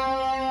fret,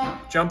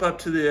 jump up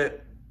to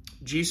the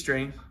G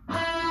string,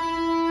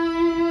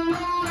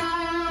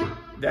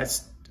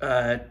 that's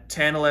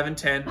 10, 11,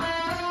 10,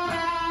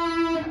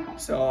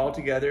 so all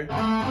together.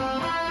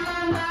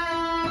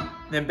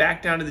 Then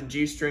back down to the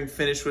G string,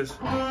 finish with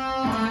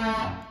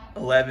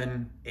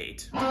 11,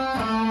 8.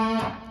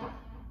 And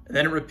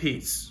then it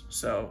repeats,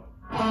 so.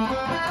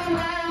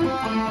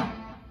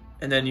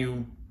 And then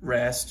you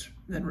rest,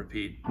 then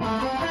repeat.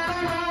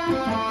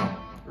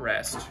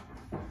 Rest.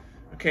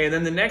 Okay,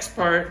 then the next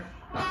part,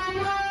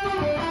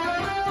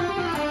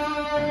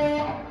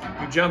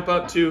 you jump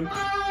up to,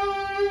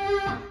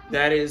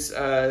 that is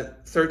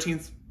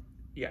 13th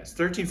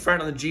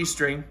fret on the G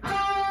string.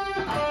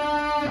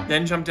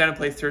 Then jump down and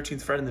play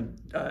 13th fret on the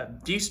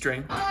D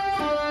string.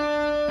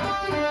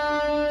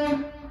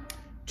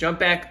 Jump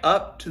back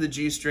up to the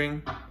G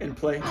string and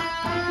play.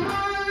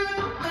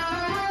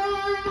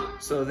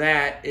 So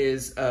that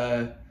is,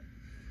 let's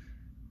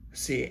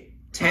see,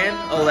 10,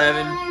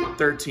 11,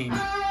 13.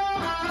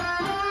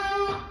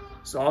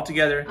 So all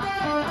together.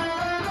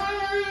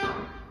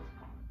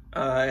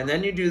 And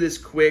then you do this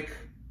quick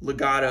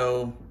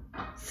legato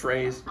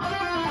phrase.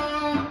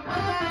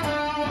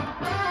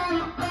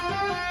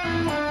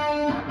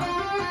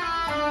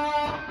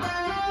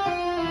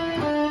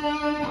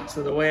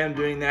 So the way I'm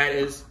doing that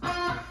is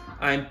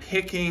I'm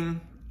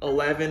picking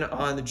 11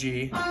 on the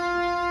G,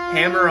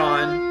 hammer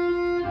on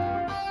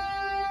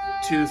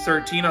to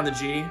 13 on the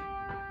G,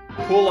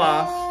 pull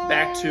off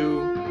back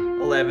to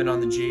 11 on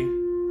the G,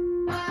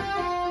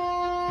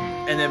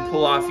 and then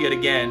pull off yet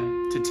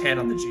again to 10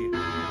 on the G.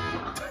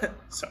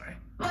 Sorry.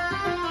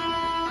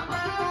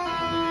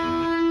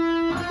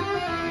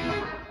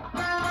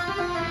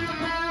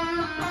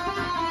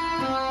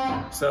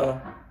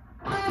 So,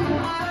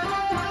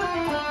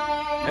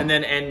 and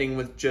then ending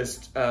with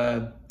just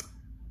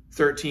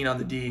 13 on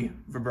the D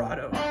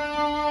vibrato.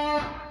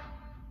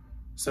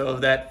 So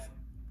that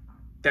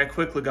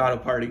quick legato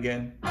part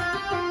again.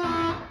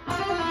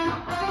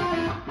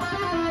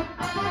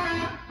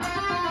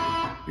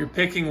 You're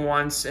picking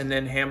once and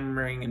then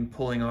hammering and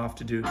pulling off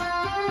to do.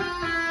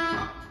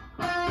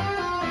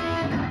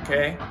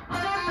 Okay?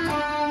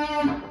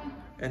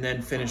 And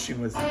then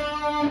finishing with,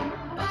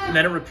 and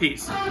then it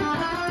repeats.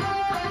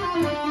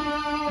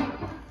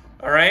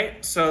 All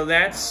right, so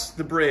that's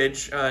the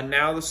bridge.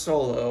 Now the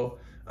solo.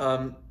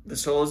 The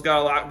solo's got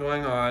a lot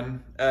going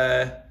on,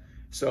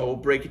 so we'll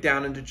break it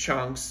down into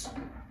chunks.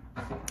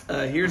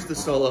 Here's the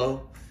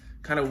solo.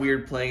 Kind of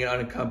weird playing it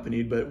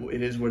unaccompanied, but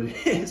it is what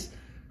it is.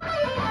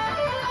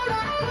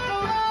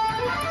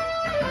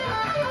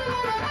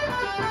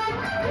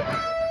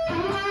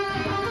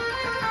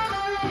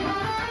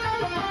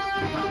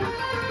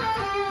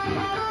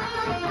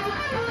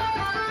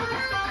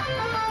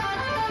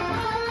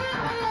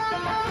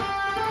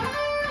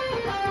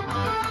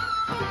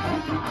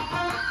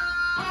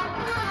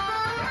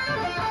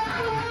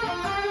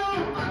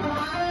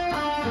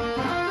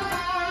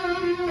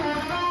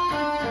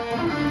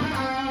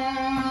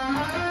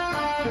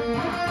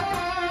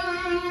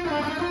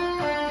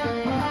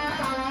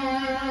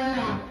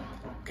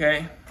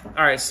 Okay,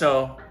 all right,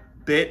 so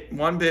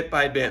one bit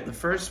by bit. The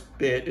first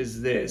bit is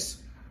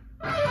this.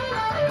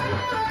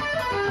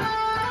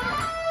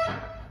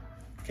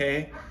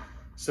 Okay,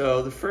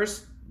 so the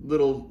first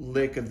little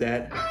lick of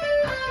that.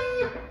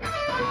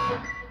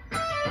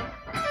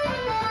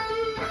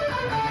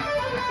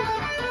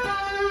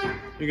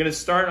 You're gonna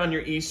start on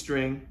your E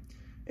string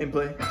and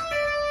play.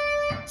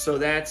 So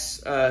that's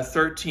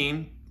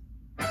 13,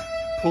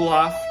 pull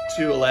off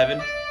to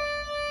 11.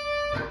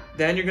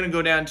 Then you're gonna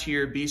go down to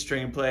your B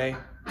string and play.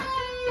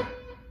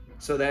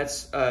 So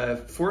that's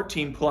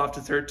 14, pull off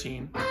to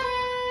 13.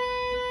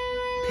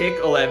 Pick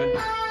 11.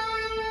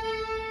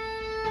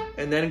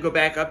 And then go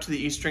back up to the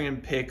E string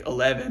and pick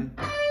 11.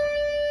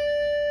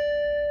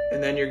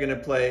 And then you're gonna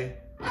play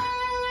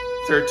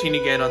 13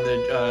 again on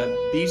the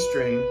B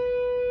string.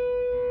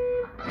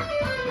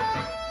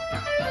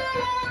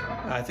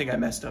 I think I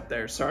messed up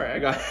there, sorry.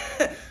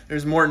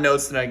 There's more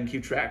notes than I can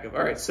keep track of.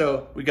 All right,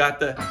 so we got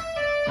the,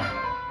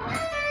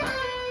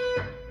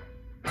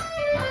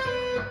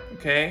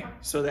 okay,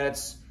 so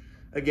that's,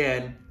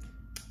 again,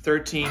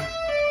 13,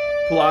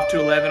 pull off to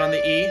 11 on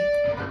the E,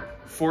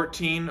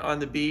 14 on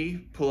the B,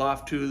 pull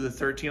off to the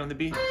 13 on the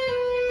B.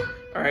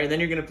 All right, then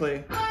you're gonna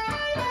play.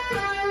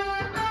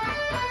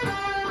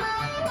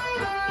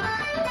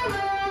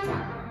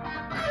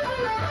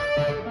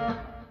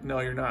 No,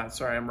 you're not.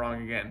 Sorry, I'm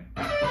wrong again.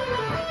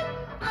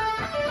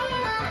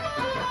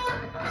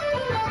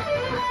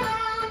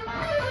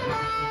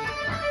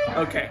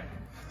 Okay,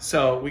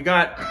 so we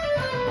got,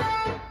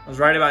 I was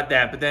right about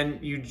that, but then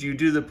you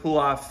do the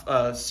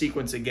pull-off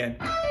sequence again.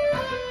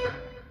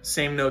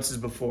 Same notes as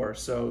before,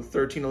 so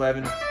 13,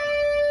 11,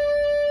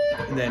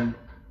 and then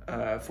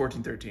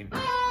 14, 13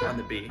 on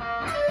the B.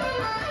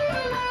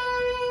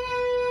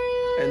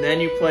 And then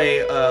you play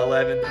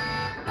 11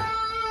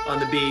 on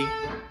the B,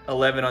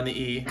 11 on the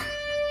E,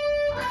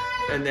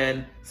 and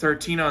then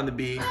 13 on the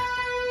B,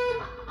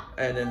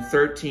 and then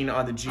 13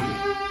 on the G.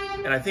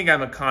 And I think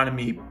I'm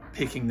economy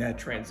picking that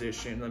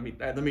transition. Let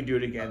me do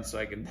it again so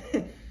I can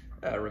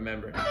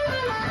remember.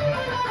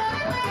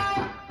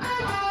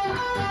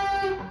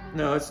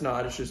 No, it's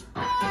not. It's just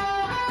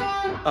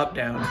up,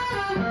 down.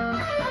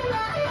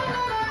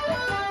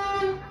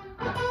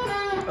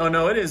 Oh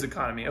no, it is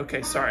economy.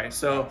 Okay, sorry.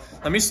 So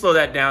let me slow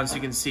that down so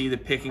you can see the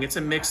picking. It's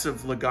a mix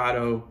of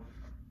legato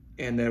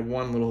and that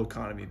one little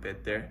economy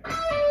bit there.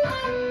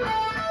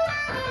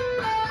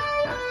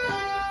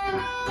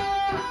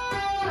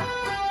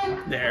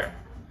 There.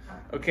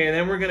 Okay, and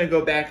then we're gonna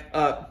go back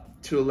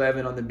up to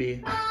 11 on the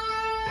B.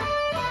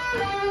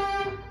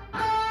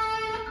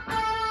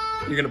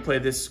 You're gonna play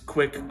this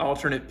quick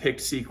alternate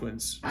picked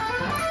sequence.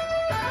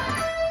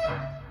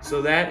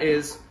 So that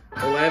is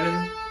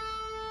 11,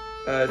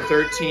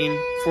 13,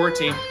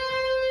 14,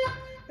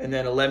 and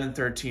then 11,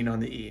 13 on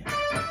the E.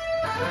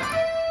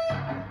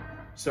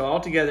 So all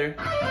together.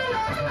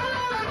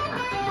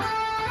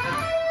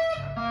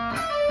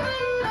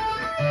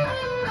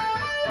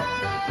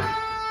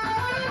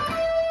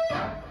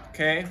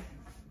 Okay,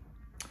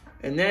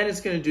 and then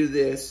it's gonna do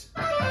this.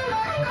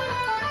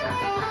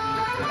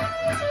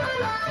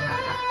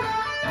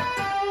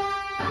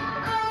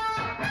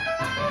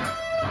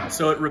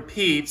 So it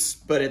repeats,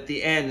 but at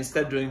the end,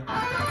 instead of doing,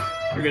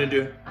 you're gonna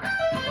do.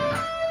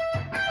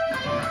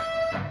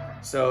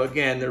 So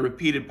again, the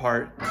repeated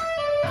part.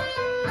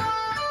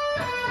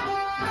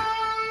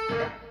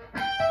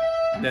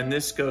 And then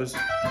this goes.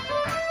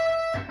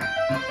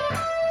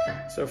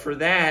 So for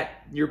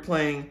that, you're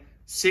playing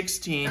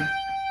 16,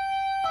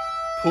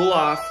 pull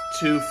off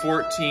to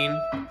 14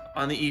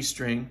 on the E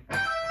string,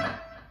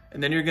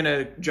 and then you're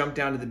gonna jump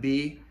down to the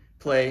B,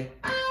 play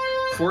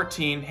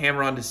 14,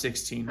 hammer on to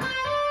 16,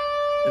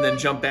 and then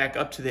jump back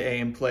up to the A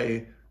and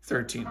play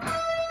 13.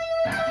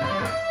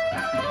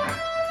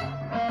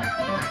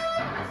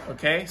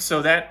 Okay,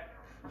 so that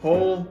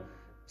whole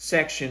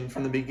section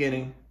from the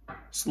beginning,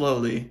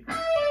 slowly.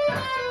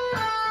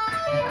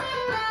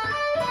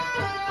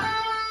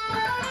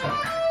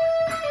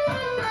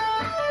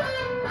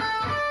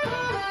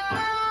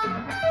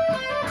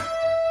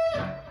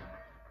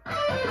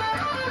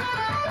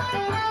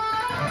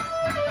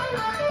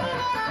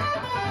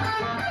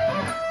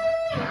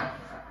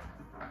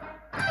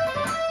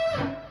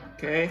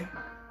 Okay.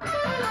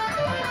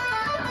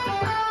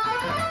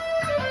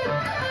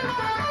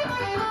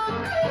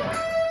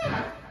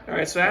 All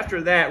right, so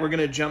after that, we're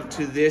gonna jump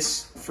to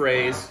this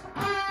phrase.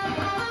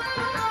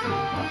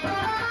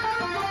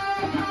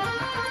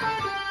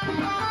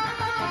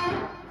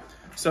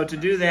 So to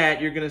do that,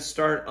 you're gonna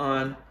start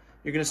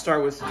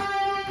with,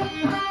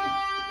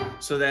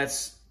 so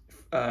that's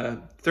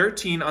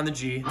 13 on the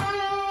G,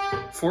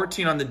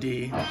 14 on the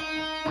D,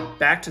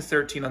 back to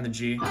 13 on the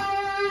G,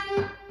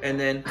 and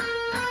then,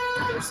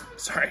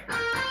 sorry.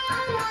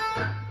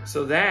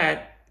 So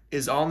that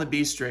is all on the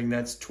B string.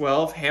 That's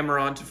 12, hammer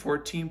on to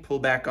 14, pull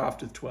back off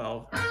to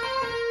 12.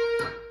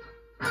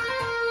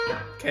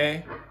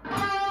 Okay?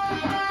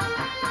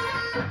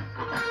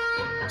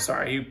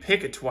 Sorry, you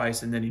pick it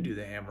twice and then you do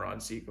the hammer on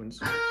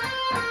sequence.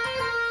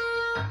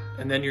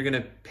 And then you're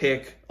gonna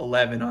pick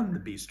 11 on the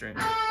B string.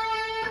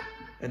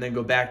 And then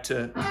go back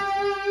to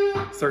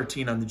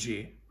 13 on the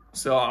G.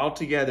 So all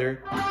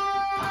together.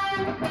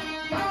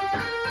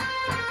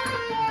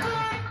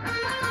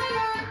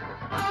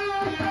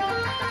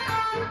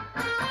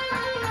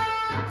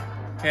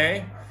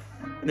 Okay,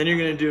 and then you're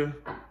gonna do.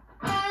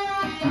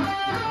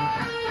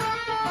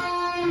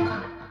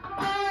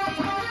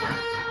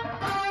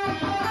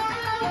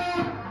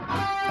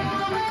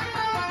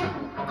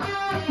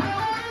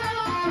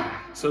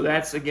 So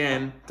that's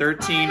again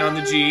 13 on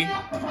the G,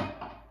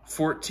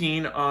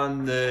 14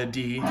 on the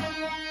D,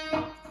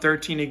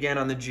 13 again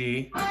on the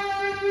G,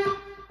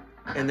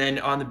 and then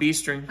on the B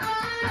string,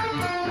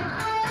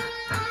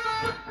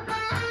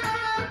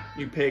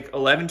 you pick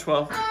 11,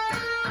 12,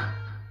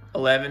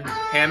 11,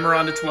 hammer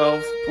on to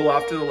 12, pull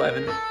off to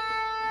 11,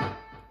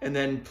 and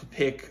then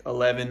pick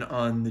 11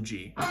 on the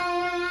G.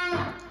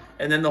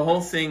 And then the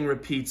whole thing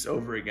repeats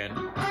over again.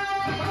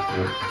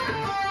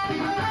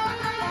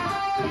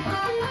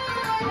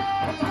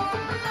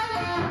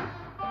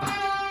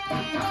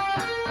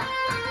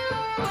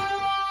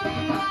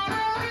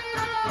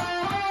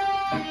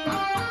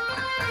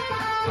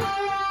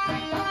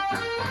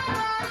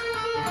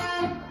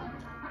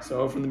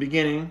 So from the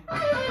beginning.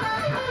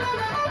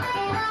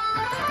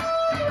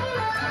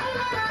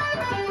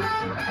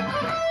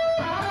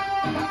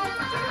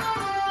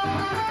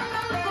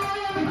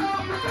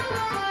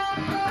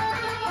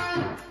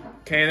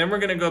 Okay, and then we're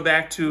going to go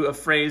back to a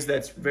phrase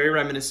that's very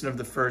reminiscent of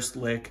the first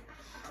lick.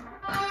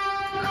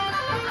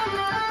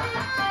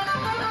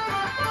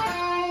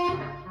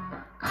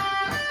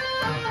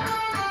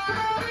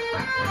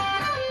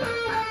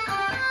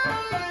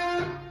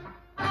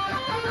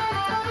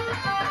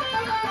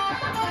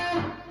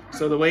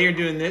 So the way you're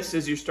doing this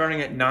is you're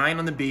starting at 9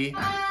 on the B,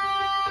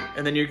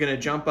 and then you're going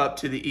to jump up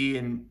to the E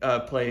and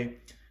play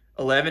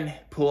 11,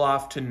 pull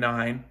off to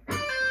 9.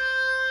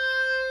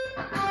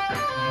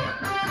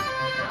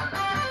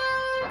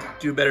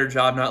 Do a better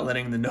job not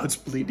letting the notes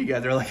bleed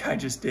together like I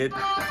just did.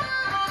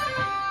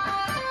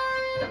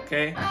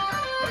 Okay,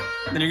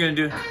 then you're going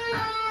to do...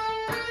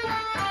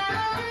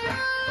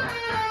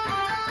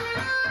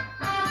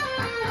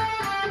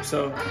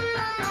 So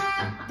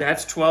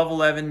that's 12,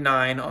 11,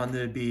 9 on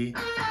the B.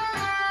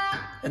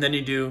 And then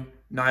you do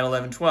 9,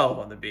 11, 12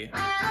 on the B.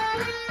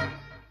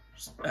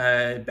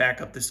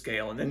 Back up the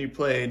scale. And then you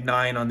play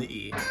 9 on the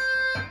E.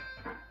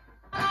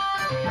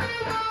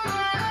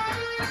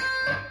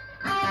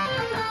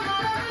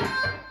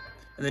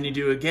 And then you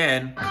do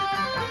again.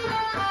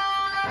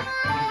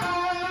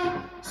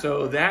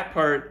 So that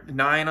part,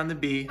 9 on the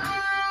B,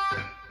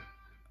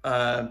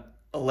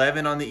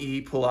 11 on the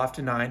E, pull off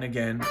to 9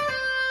 again.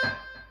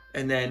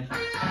 And then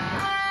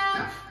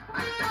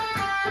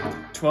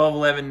 12,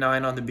 11,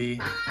 9 on the B,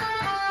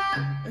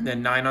 and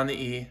then 9 on the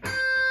E,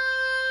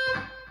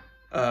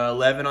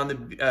 11 on the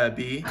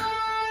B,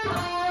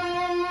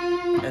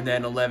 and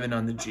then 11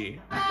 on the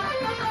G.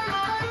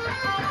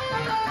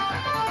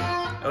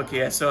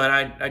 Okay, so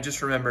and I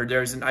just remembered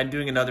I'm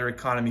doing another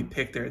economy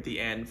pick there at the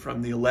end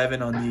from the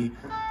 11 on the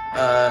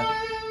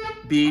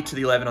B to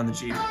the 11 on the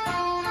G.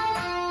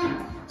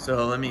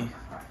 So let me...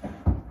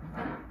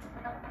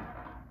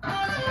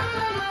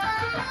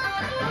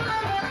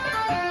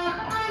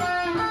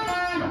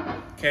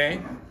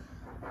 Okay.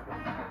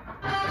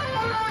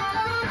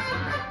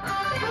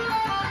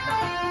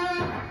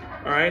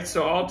 All right,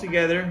 so all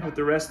together with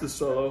the rest of the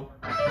solo.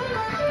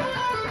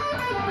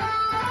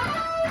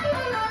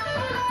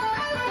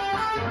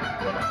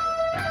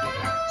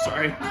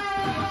 Sorry.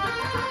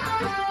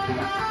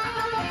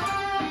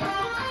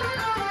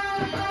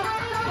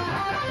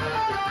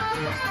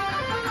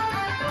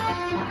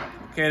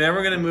 Okay, then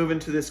we're gonna move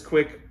into this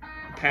quick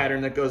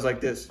pattern that goes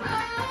like this.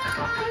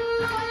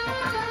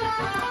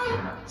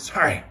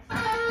 Sorry.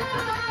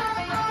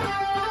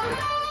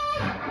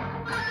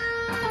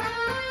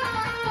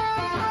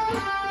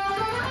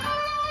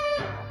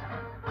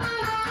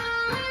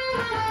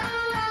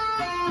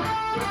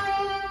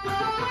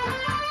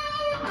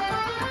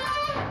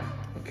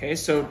 Okay,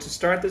 so to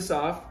start this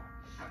off,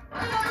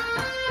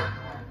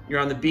 you're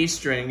on the B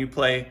string, you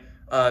play,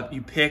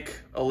 you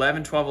pick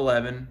 11, 12,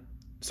 11,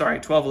 sorry,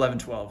 12, 11,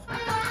 12,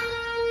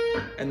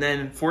 and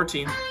then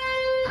 14,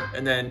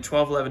 and then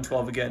 12, 11,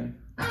 12 again.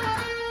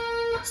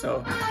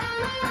 So,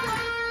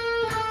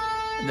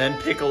 and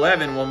then pick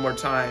 11 one more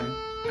time.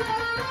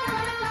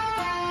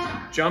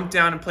 Jump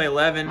down and play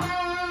 11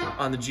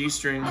 on the G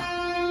string.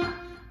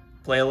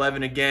 Play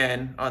 11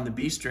 again on the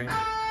B string.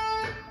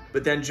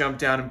 But then jump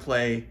down and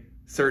play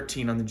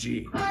 13 on the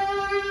G.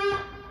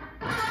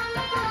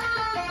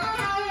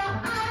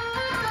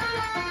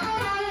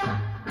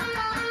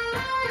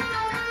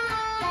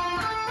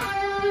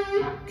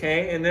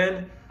 Okay, and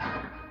then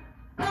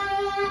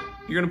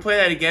you're gonna play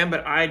that again,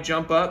 but I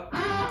jump up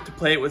to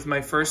play it with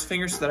my first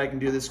finger so that I can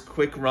do this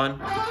quick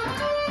run.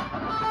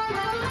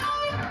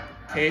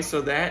 Okay, so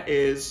that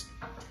is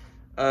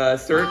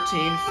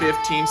 13,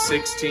 15,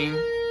 16,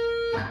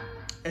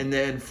 and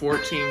then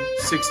 14,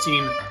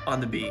 16 on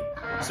the B.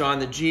 So on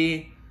the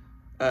G,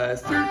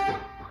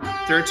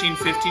 13,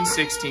 15,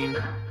 16,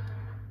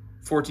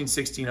 14,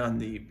 16 on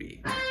the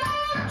B.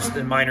 Just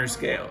the minor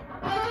scale.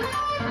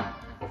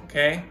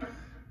 Okay,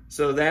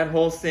 so that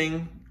whole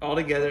thing all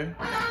together.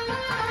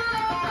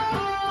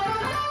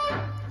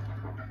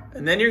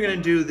 And then you're gonna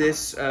do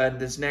this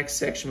this next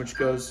section, which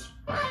goes,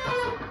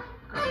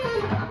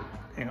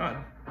 hang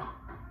on.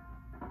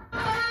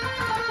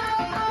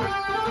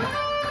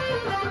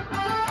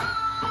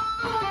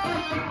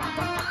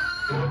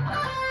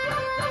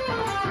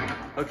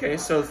 Okay,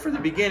 so for the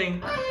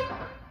beginning,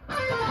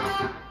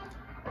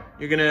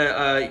 you're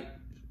gonna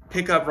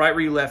pick up right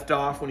where you left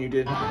off when you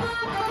did.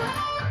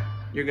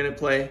 You're gonna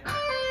play,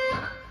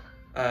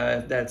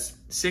 that's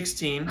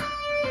 16,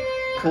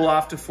 pull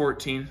off to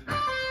 14,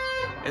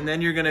 and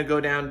then you're gonna go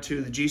down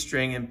to the G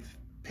string and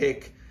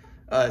pick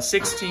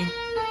 16.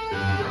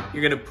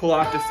 You're gonna pull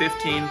off to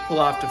 15, pull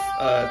off to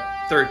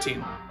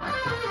 13.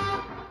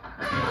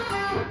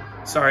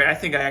 Sorry, I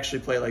think I actually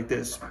play like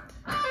this.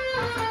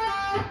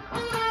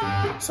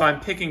 So I'm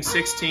picking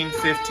 16,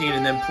 15,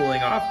 and then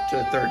pulling off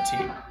to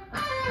 13.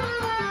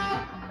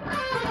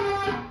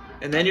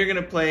 And then you're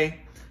gonna play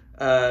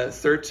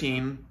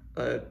 13,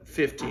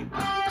 15.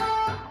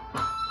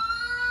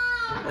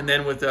 and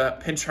then with a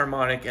pinch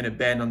harmonic and a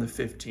bend on the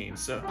 15.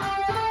 So,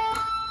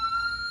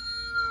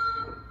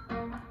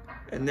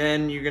 and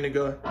then you're gonna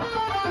go,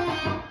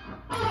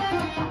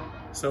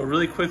 so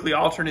really quickly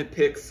alternate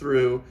pick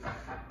through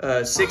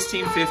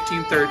 16,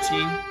 15,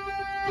 13,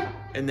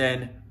 and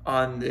then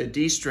on the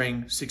D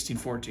string, 16,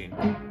 14.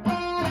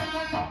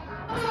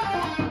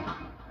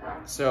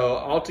 So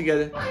all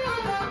together.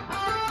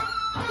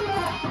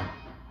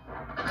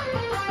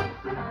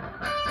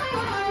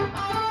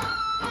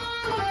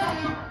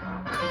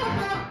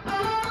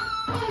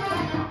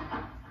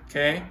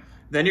 Okay,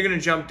 then you're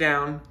gonna jump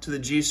down to the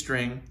G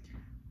string,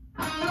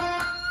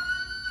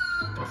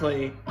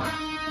 play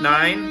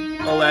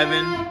 9,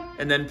 11,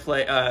 and then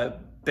play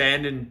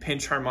bend and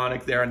pinch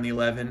harmonic there on the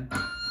 11,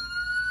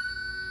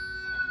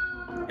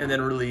 and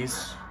then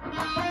release.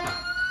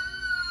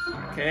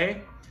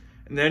 Okay,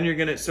 and then you're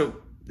gonna, so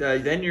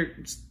then you're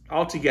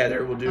all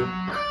together, we'll do,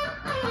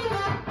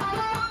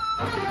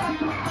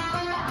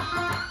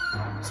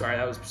 sorry,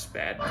 that was just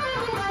bad.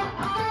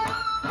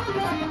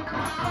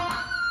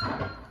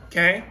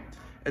 Okay,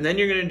 and then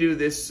you're gonna do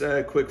this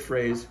quick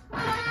phrase.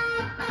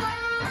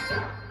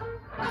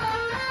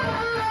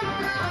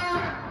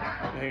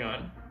 Hang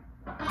on.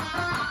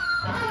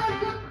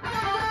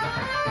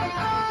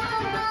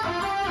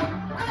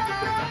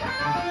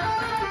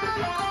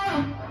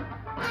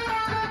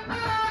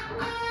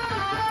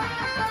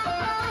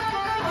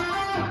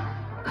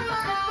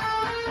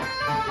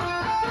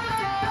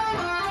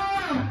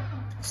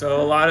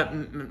 So a lot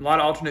of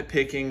alternate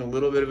picking, a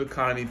little bit of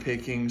economy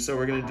picking. So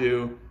we're gonna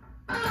do.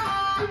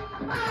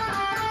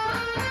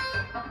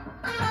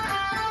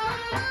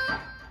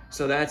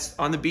 So that's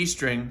on the B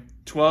string,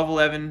 12,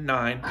 11,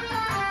 9,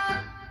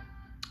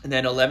 and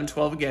then 11,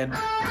 12 again,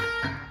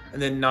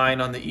 and then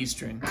 9 on the E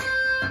string.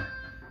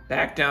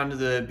 Back down to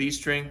the B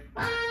string.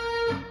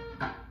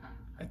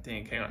 I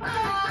think, hang on.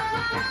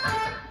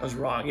 I was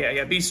wrong.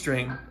 Yeah, B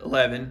string,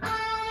 11.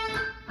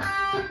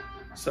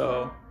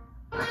 So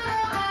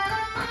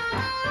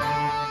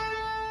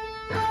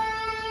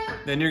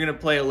then you're gonna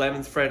play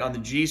 11th fret on the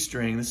G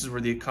string. This is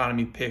where the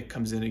economy pick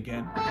comes in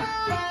again.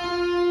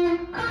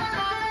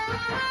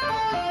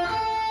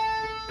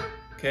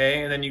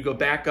 Okay, and then you go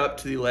back up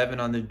to the 11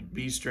 on the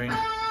B string,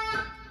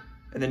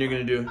 and then you're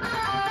gonna do,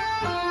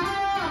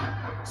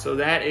 so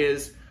that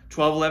is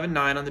 12, 11,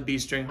 9 on the B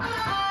string,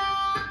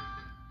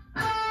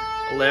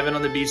 11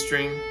 on the B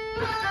string,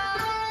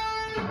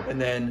 and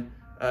then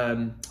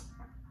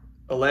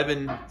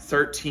 11,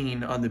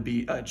 13 on the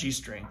G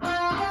string.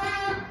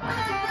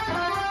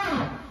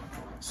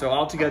 So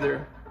all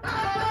together.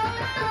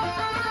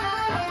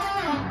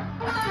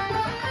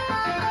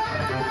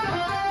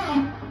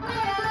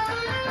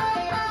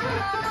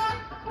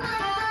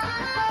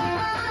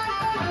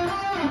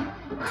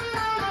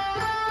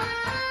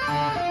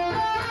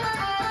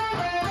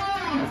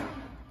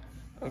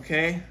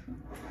 Okay,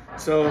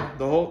 so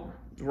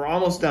we're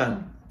almost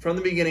done. From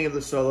the beginning of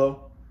the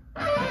solo.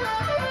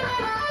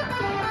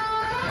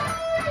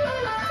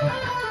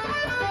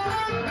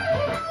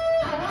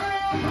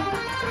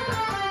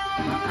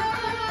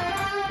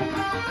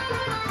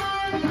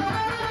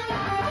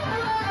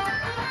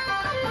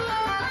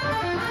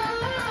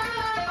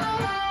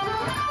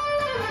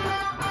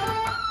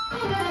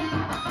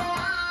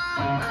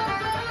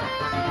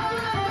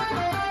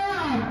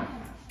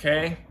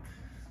 Okay,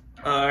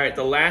 all right,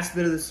 the last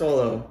bit of the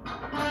solo.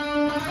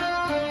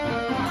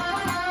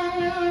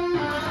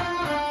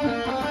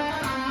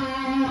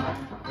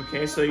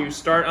 Okay, so you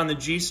start on the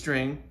G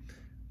string,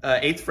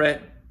 8th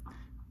fret,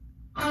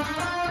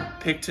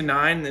 pick to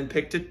 9, then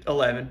pick to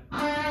 11.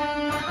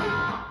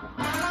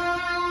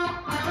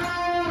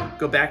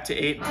 Go back to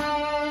 8,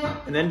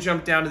 and then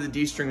jump down to the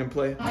D string and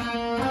play.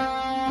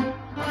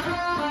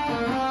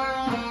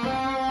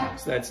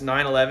 So that's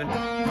 9, 11.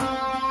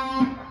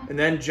 And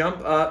then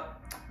jump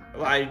up,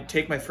 I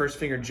take my first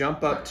finger,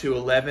 jump up to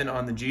 11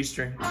 on the G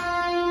string.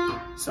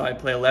 So I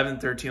play 11,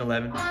 13,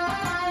 11.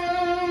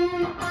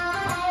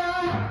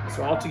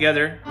 So all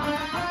together.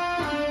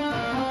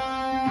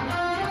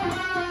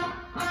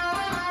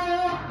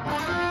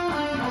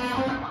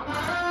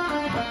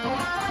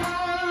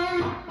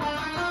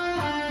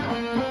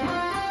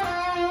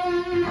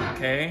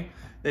 Okay,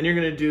 then you're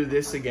gonna do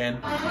this again.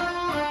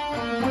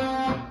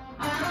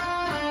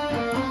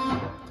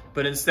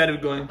 But instead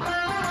of going,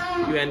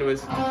 you end with.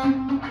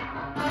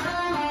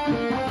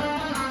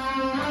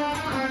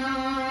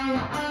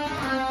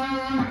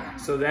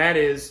 So that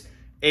is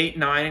 8,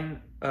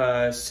 9,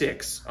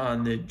 6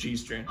 on the G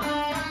string.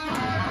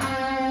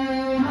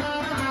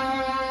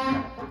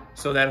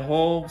 So that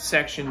whole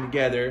section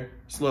together,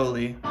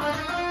 slowly.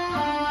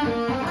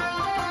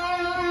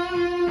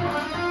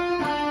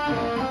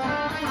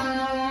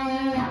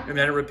 And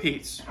then it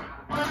repeats.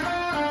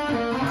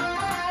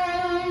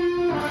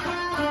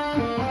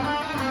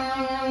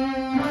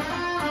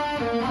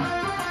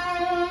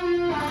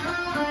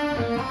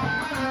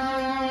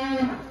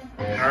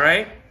 All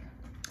right,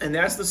 and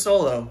that's the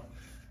solo.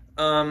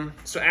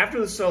 So after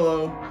the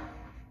solo,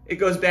 it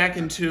goes back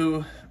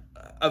into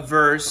a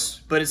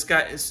verse, but it's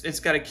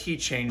got a key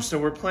change. So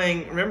we're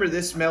playing, remember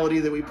this melody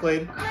that we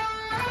played?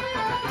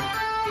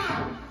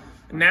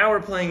 Now we're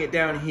playing it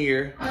down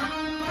here.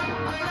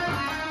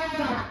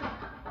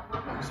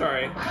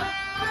 Sorry.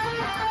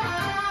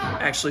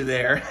 Actually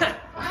there.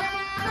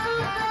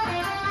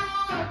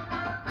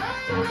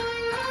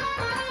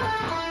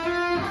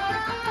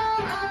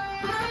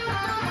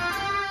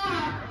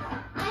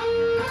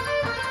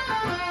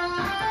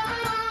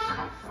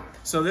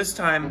 So this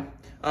time,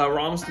 we're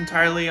almost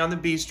entirely on the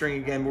B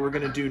string again, but we're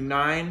going to do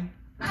 9,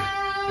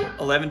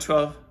 11,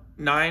 12,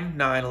 9,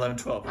 9, 11,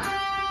 12.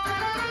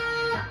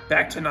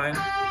 Back to 9,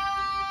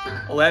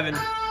 11,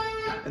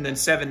 and then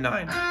 7,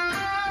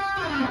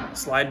 9.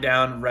 Slide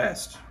down,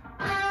 rest.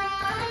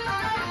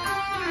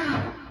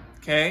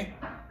 Okay?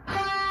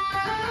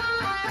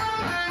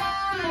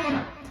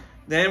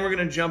 Then we're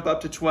going to jump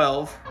up to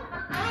 12.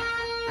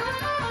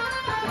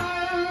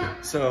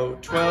 So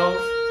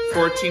 12,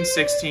 14,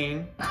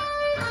 16.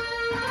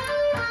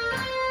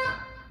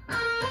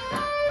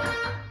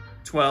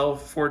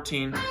 12,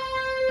 14,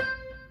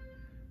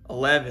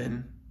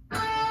 11,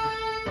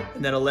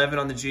 and then 11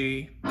 on the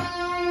G.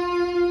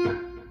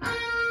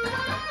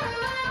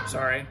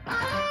 Sorry.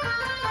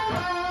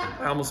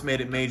 I almost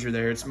made it major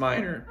there. It's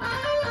minor,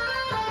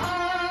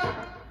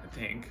 I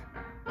think.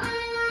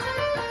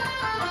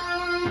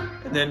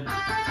 And then,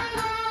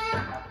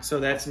 so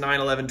that's 9,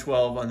 11,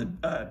 12 on the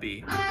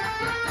B.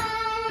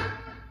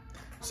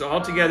 So all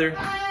together.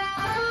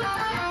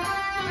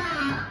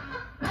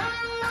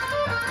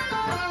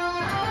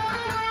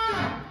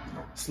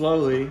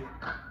 Slowly.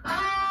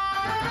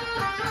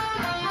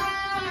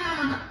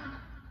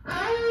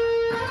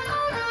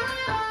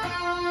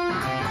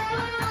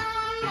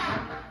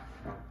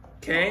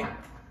 Okay,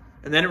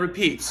 and then it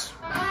repeats.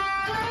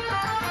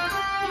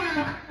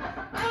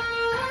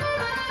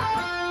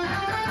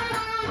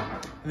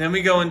 And then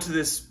we go into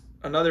this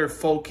another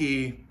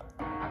folky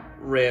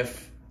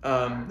riff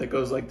that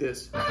goes like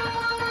this.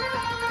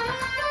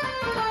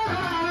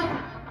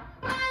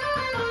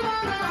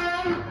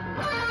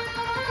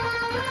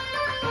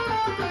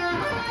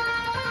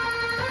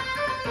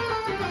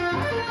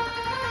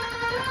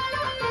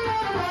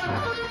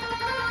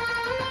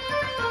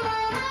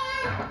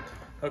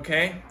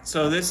 Okay,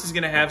 so this is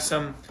going to have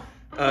some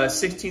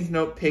 16th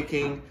note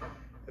picking.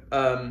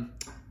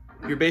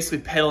 You're basically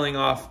pedaling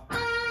off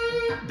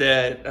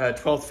the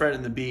 12th fret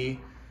in the B.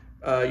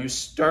 You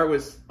start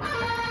with,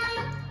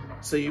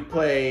 so you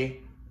play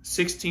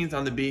 16th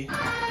on the B,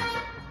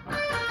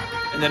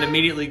 and then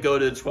immediately go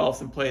to the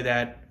 12th and play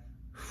that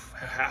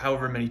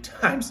however many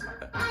times.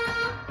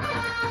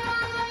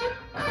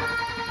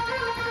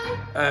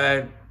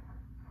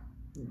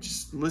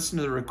 Just listen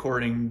to the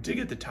recording to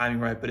get the timing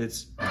right, but I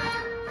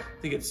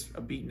think it's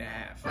a beat and a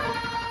half.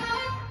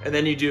 And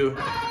then you do,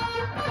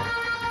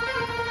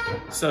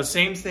 so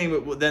same thing,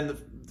 but then the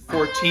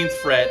 14th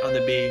fret on the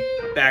B,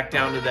 back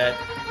down to that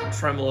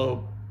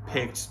tremolo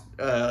picked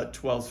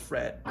 12th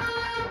fret.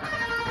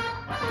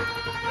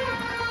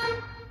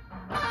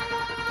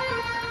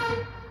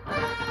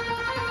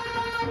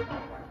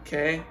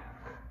 Okay,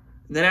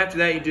 and then after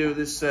that you do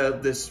this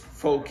this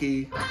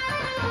folky.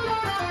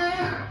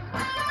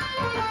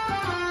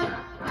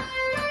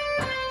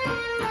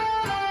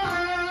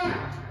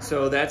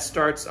 So that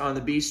starts on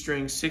the B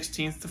string,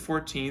 16th to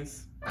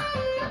 14th.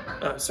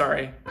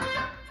 Sorry,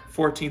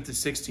 14th to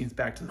 16th,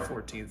 back to the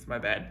 14th, my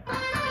bad.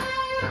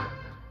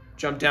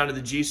 Jump down to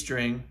the G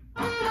string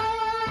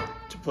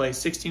to play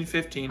 16,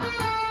 15,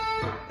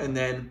 and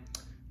then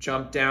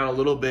jump down a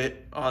little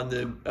bit on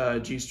the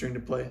G string to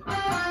play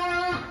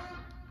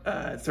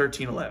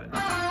 13, 11.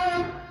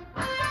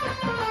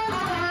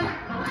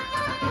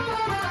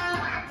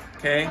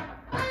 Okay?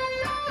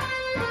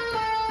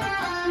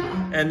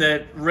 And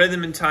the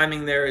rhythm and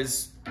timing there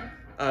is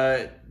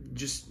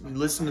just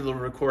listen to the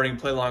recording,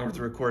 play along with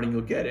the recording,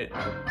 you'll get it.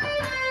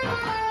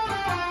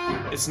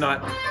 It's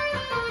not...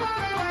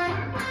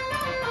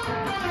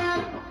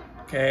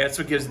 Okay, that's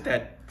what gives it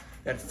that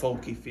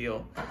folky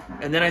feel.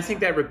 And then I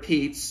think that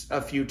repeats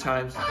a few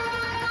times.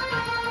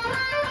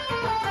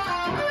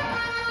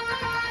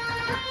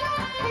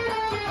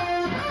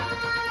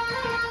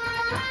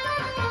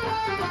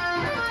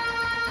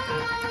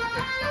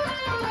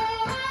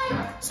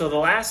 So the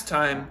last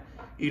time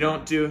you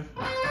don't do,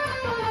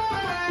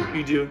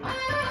 you do.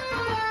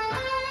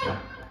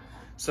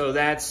 So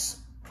that's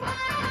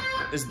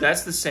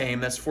the same.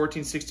 That's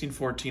 14, 16,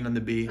 14 on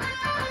the B.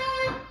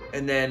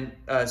 And then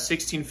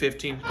 16,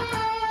 15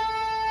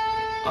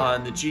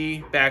 on the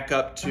G, back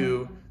up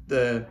to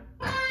the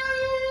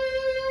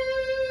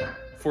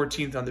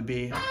 14th on the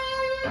B.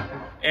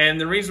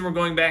 And the reason we're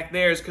going back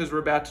there is because we're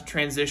about to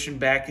transition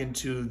back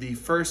into the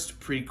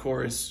first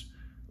pre-chorus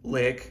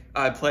lick.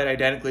 I played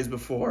identically as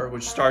before,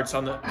 which starts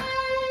on the...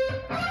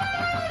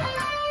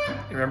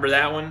 You remember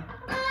that one?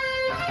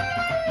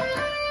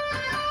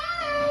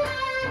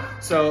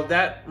 So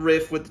that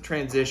riff with the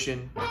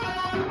transition.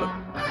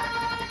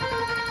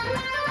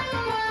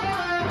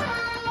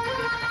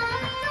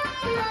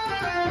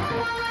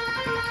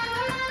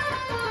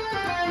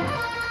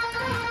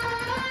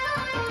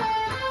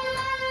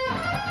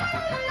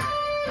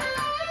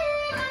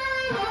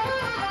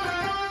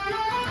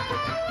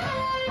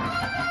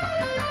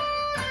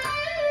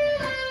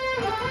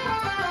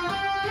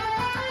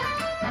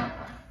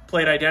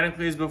 played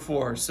identically as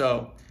before,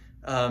 so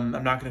I'm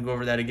not going to go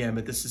over that again,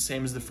 but this is the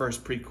same as the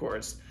first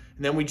pre-chorus.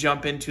 And then we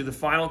jump into the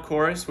final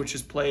chorus, which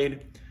is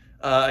played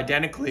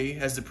identically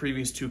as the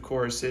previous two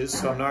choruses,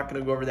 so I'm not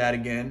going to go over that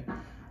again.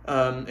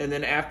 And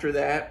then after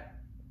that,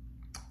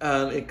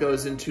 it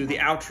goes into the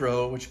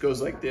outro, which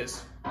goes like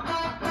this.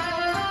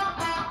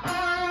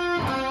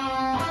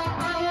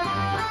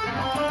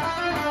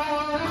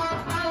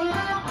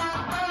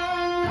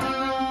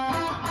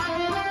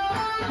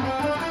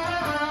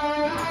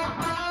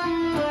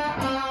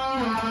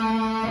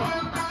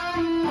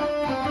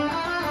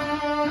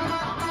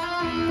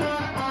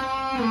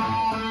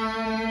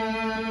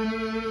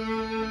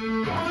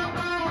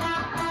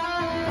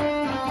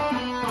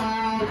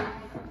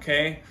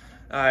 Okay,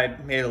 I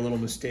made a little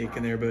mistake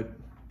in there, but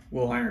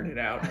we'll iron it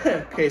out.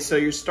 Okay, so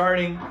you're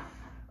starting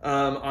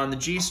on the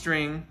G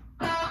string.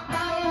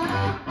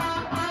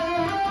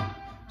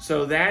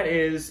 So that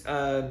is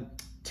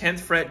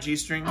 10th fret G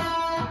string.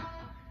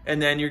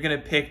 And then you're gonna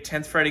pick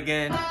 10th fret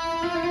again.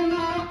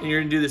 And you're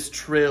gonna do this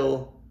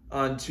trill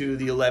onto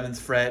the 11th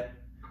fret.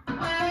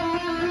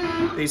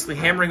 Basically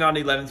hammering on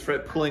the 11th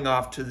fret, pulling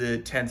off to the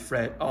 10th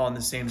fret, all on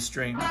the same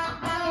string.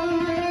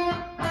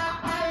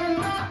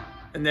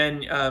 And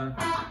then,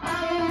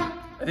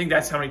 I think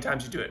that's how many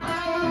times you do it.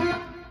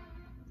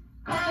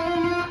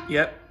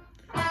 Yep.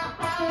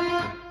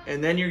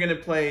 And then you're gonna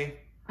play,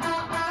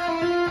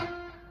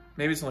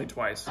 maybe it's only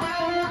twice.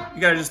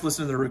 You gotta just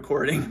listen to the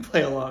recording and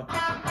play along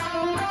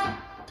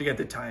to get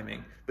the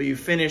timing. But you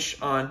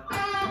finish on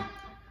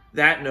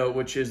that note,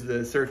 which is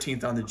the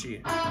 13th on the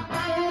G.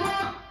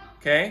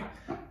 Okay?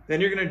 Then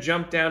you're gonna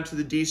jump down to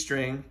the D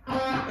string.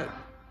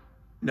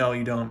 No,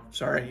 you don't,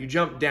 sorry. You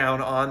jump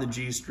down on the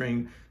G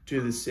string to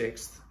the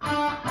 6th.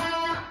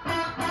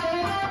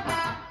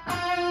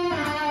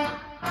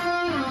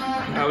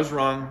 I was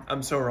wrong.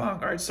 I'm so wrong.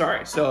 All right,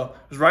 sorry. So I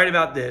was right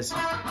about this.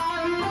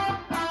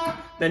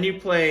 Then you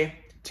play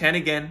 10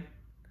 again,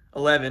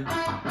 11.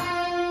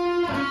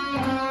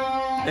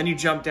 Then you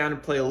jump down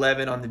and play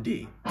 11 on the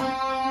D.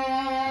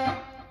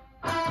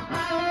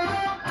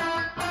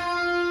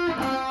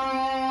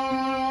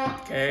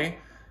 Okay.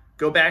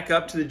 Go back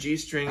up to the G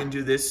string and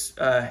do this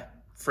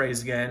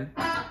phrase again.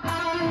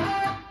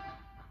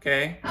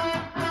 Okay.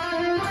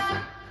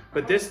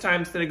 But this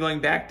time, instead of going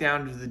back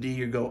down to the D,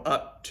 you go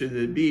up to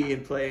the B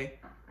and play.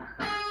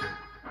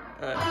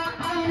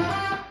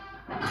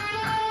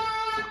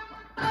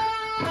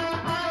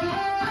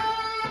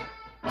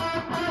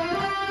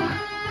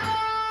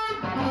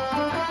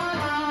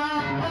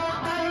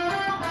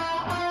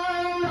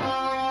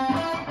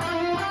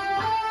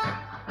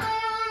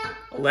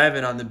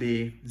 $11 on the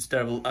B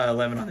instead of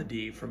 11 on the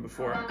D from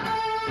before.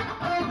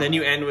 Then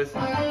you end with.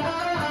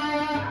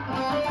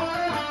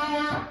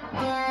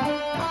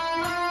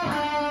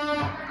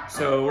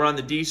 So we're on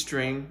the D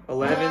string,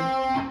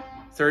 11,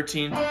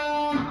 13,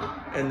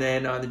 and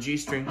then on the G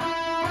string,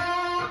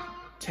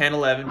 10,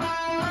 11,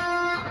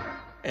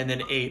 and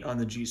then 8 on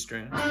the G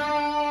string.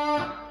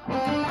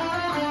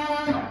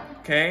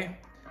 Okay,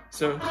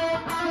 so.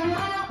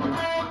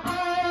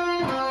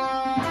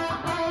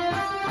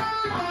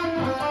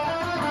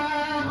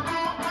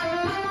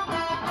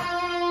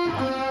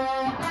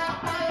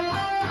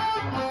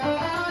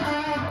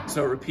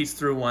 So it repeats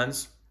through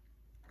once.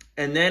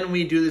 And then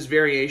we do this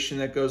variation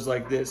that goes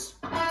like this.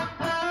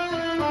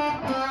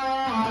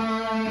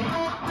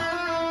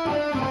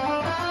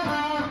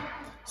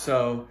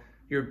 So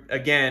you're,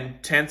 again,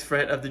 10th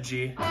fret of the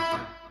G.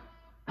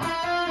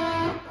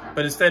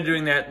 But instead of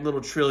doing that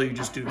little trill, you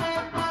just do.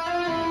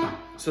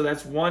 So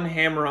that's one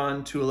hammer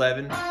on to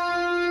 11.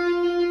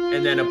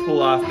 And then a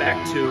pull off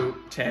back to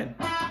 10.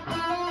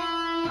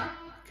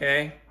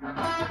 Okay?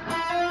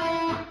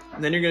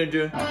 And then you're going to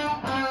do.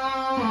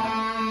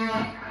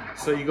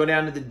 So you go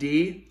down to the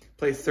D,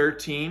 play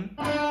 13,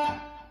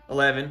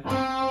 11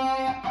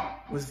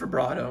 with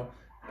vibrato,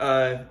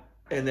 and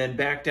then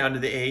back down to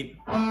the 8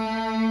 on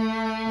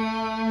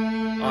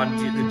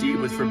the D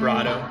with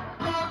vibrato.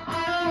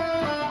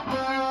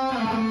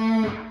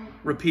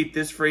 Repeat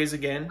this phrase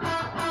again.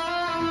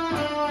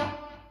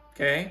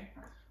 Okay,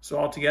 so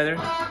all together.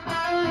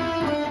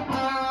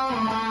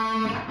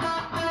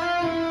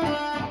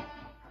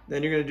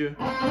 Then you're gonna do.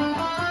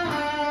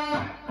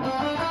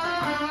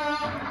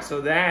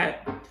 So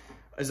that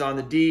is on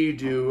the D, you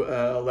do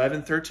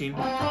 11, 13.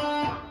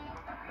 On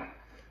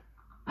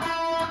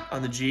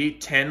the G,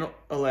 10,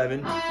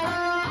 11.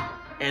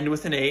 End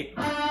with an 8.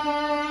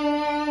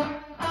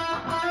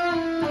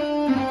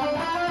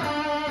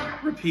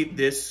 Repeat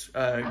this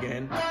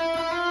again.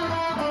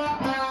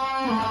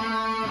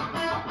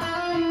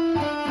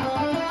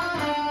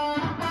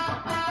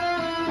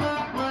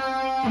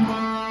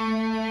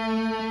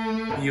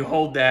 You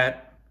hold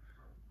that.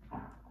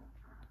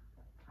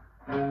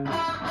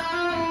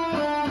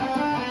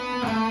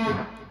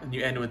 And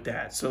you end with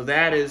that. So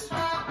that is,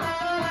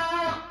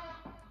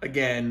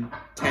 again,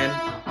 10,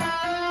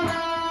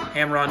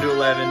 hammer on to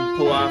 11,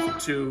 pull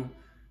off to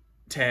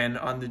 10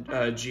 on the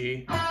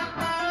G,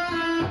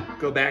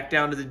 go back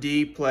down to the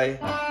D, play,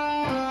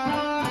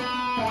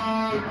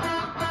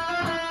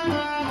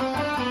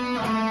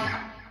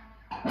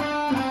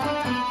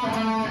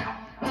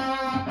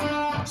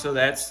 So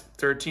that's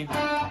 13,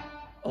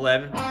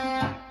 11,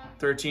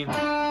 13,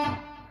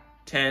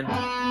 10,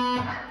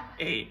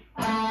 8.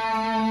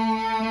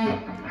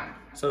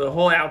 So the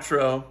whole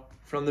outro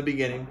from the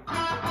beginning.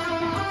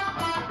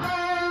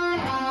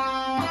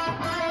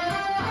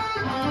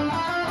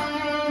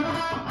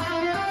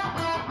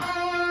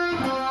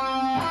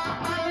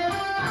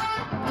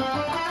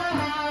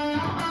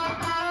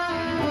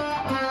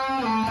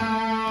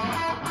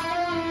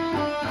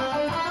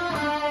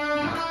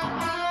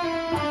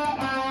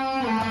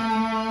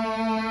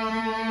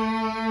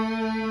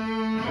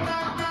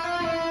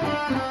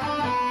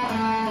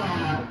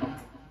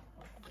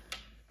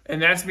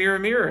 And that's Mirror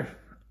Mirror.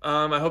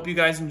 I hope you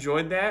guys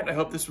enjoyed that. I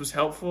hope this was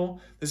helpful.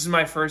 This is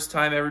my first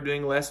time ever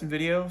doing a lesson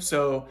video,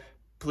 so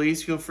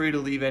please feel free to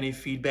leave any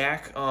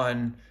feedback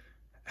on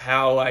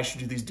how I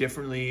should do these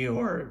differently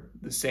or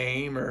the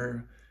same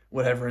or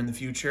whatever in the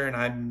future, and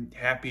I'm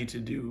happy to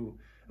do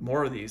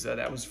more of these.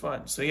 That was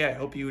fun. So yeah, I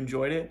hope you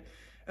enjoyed it.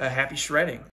 Happy shredding.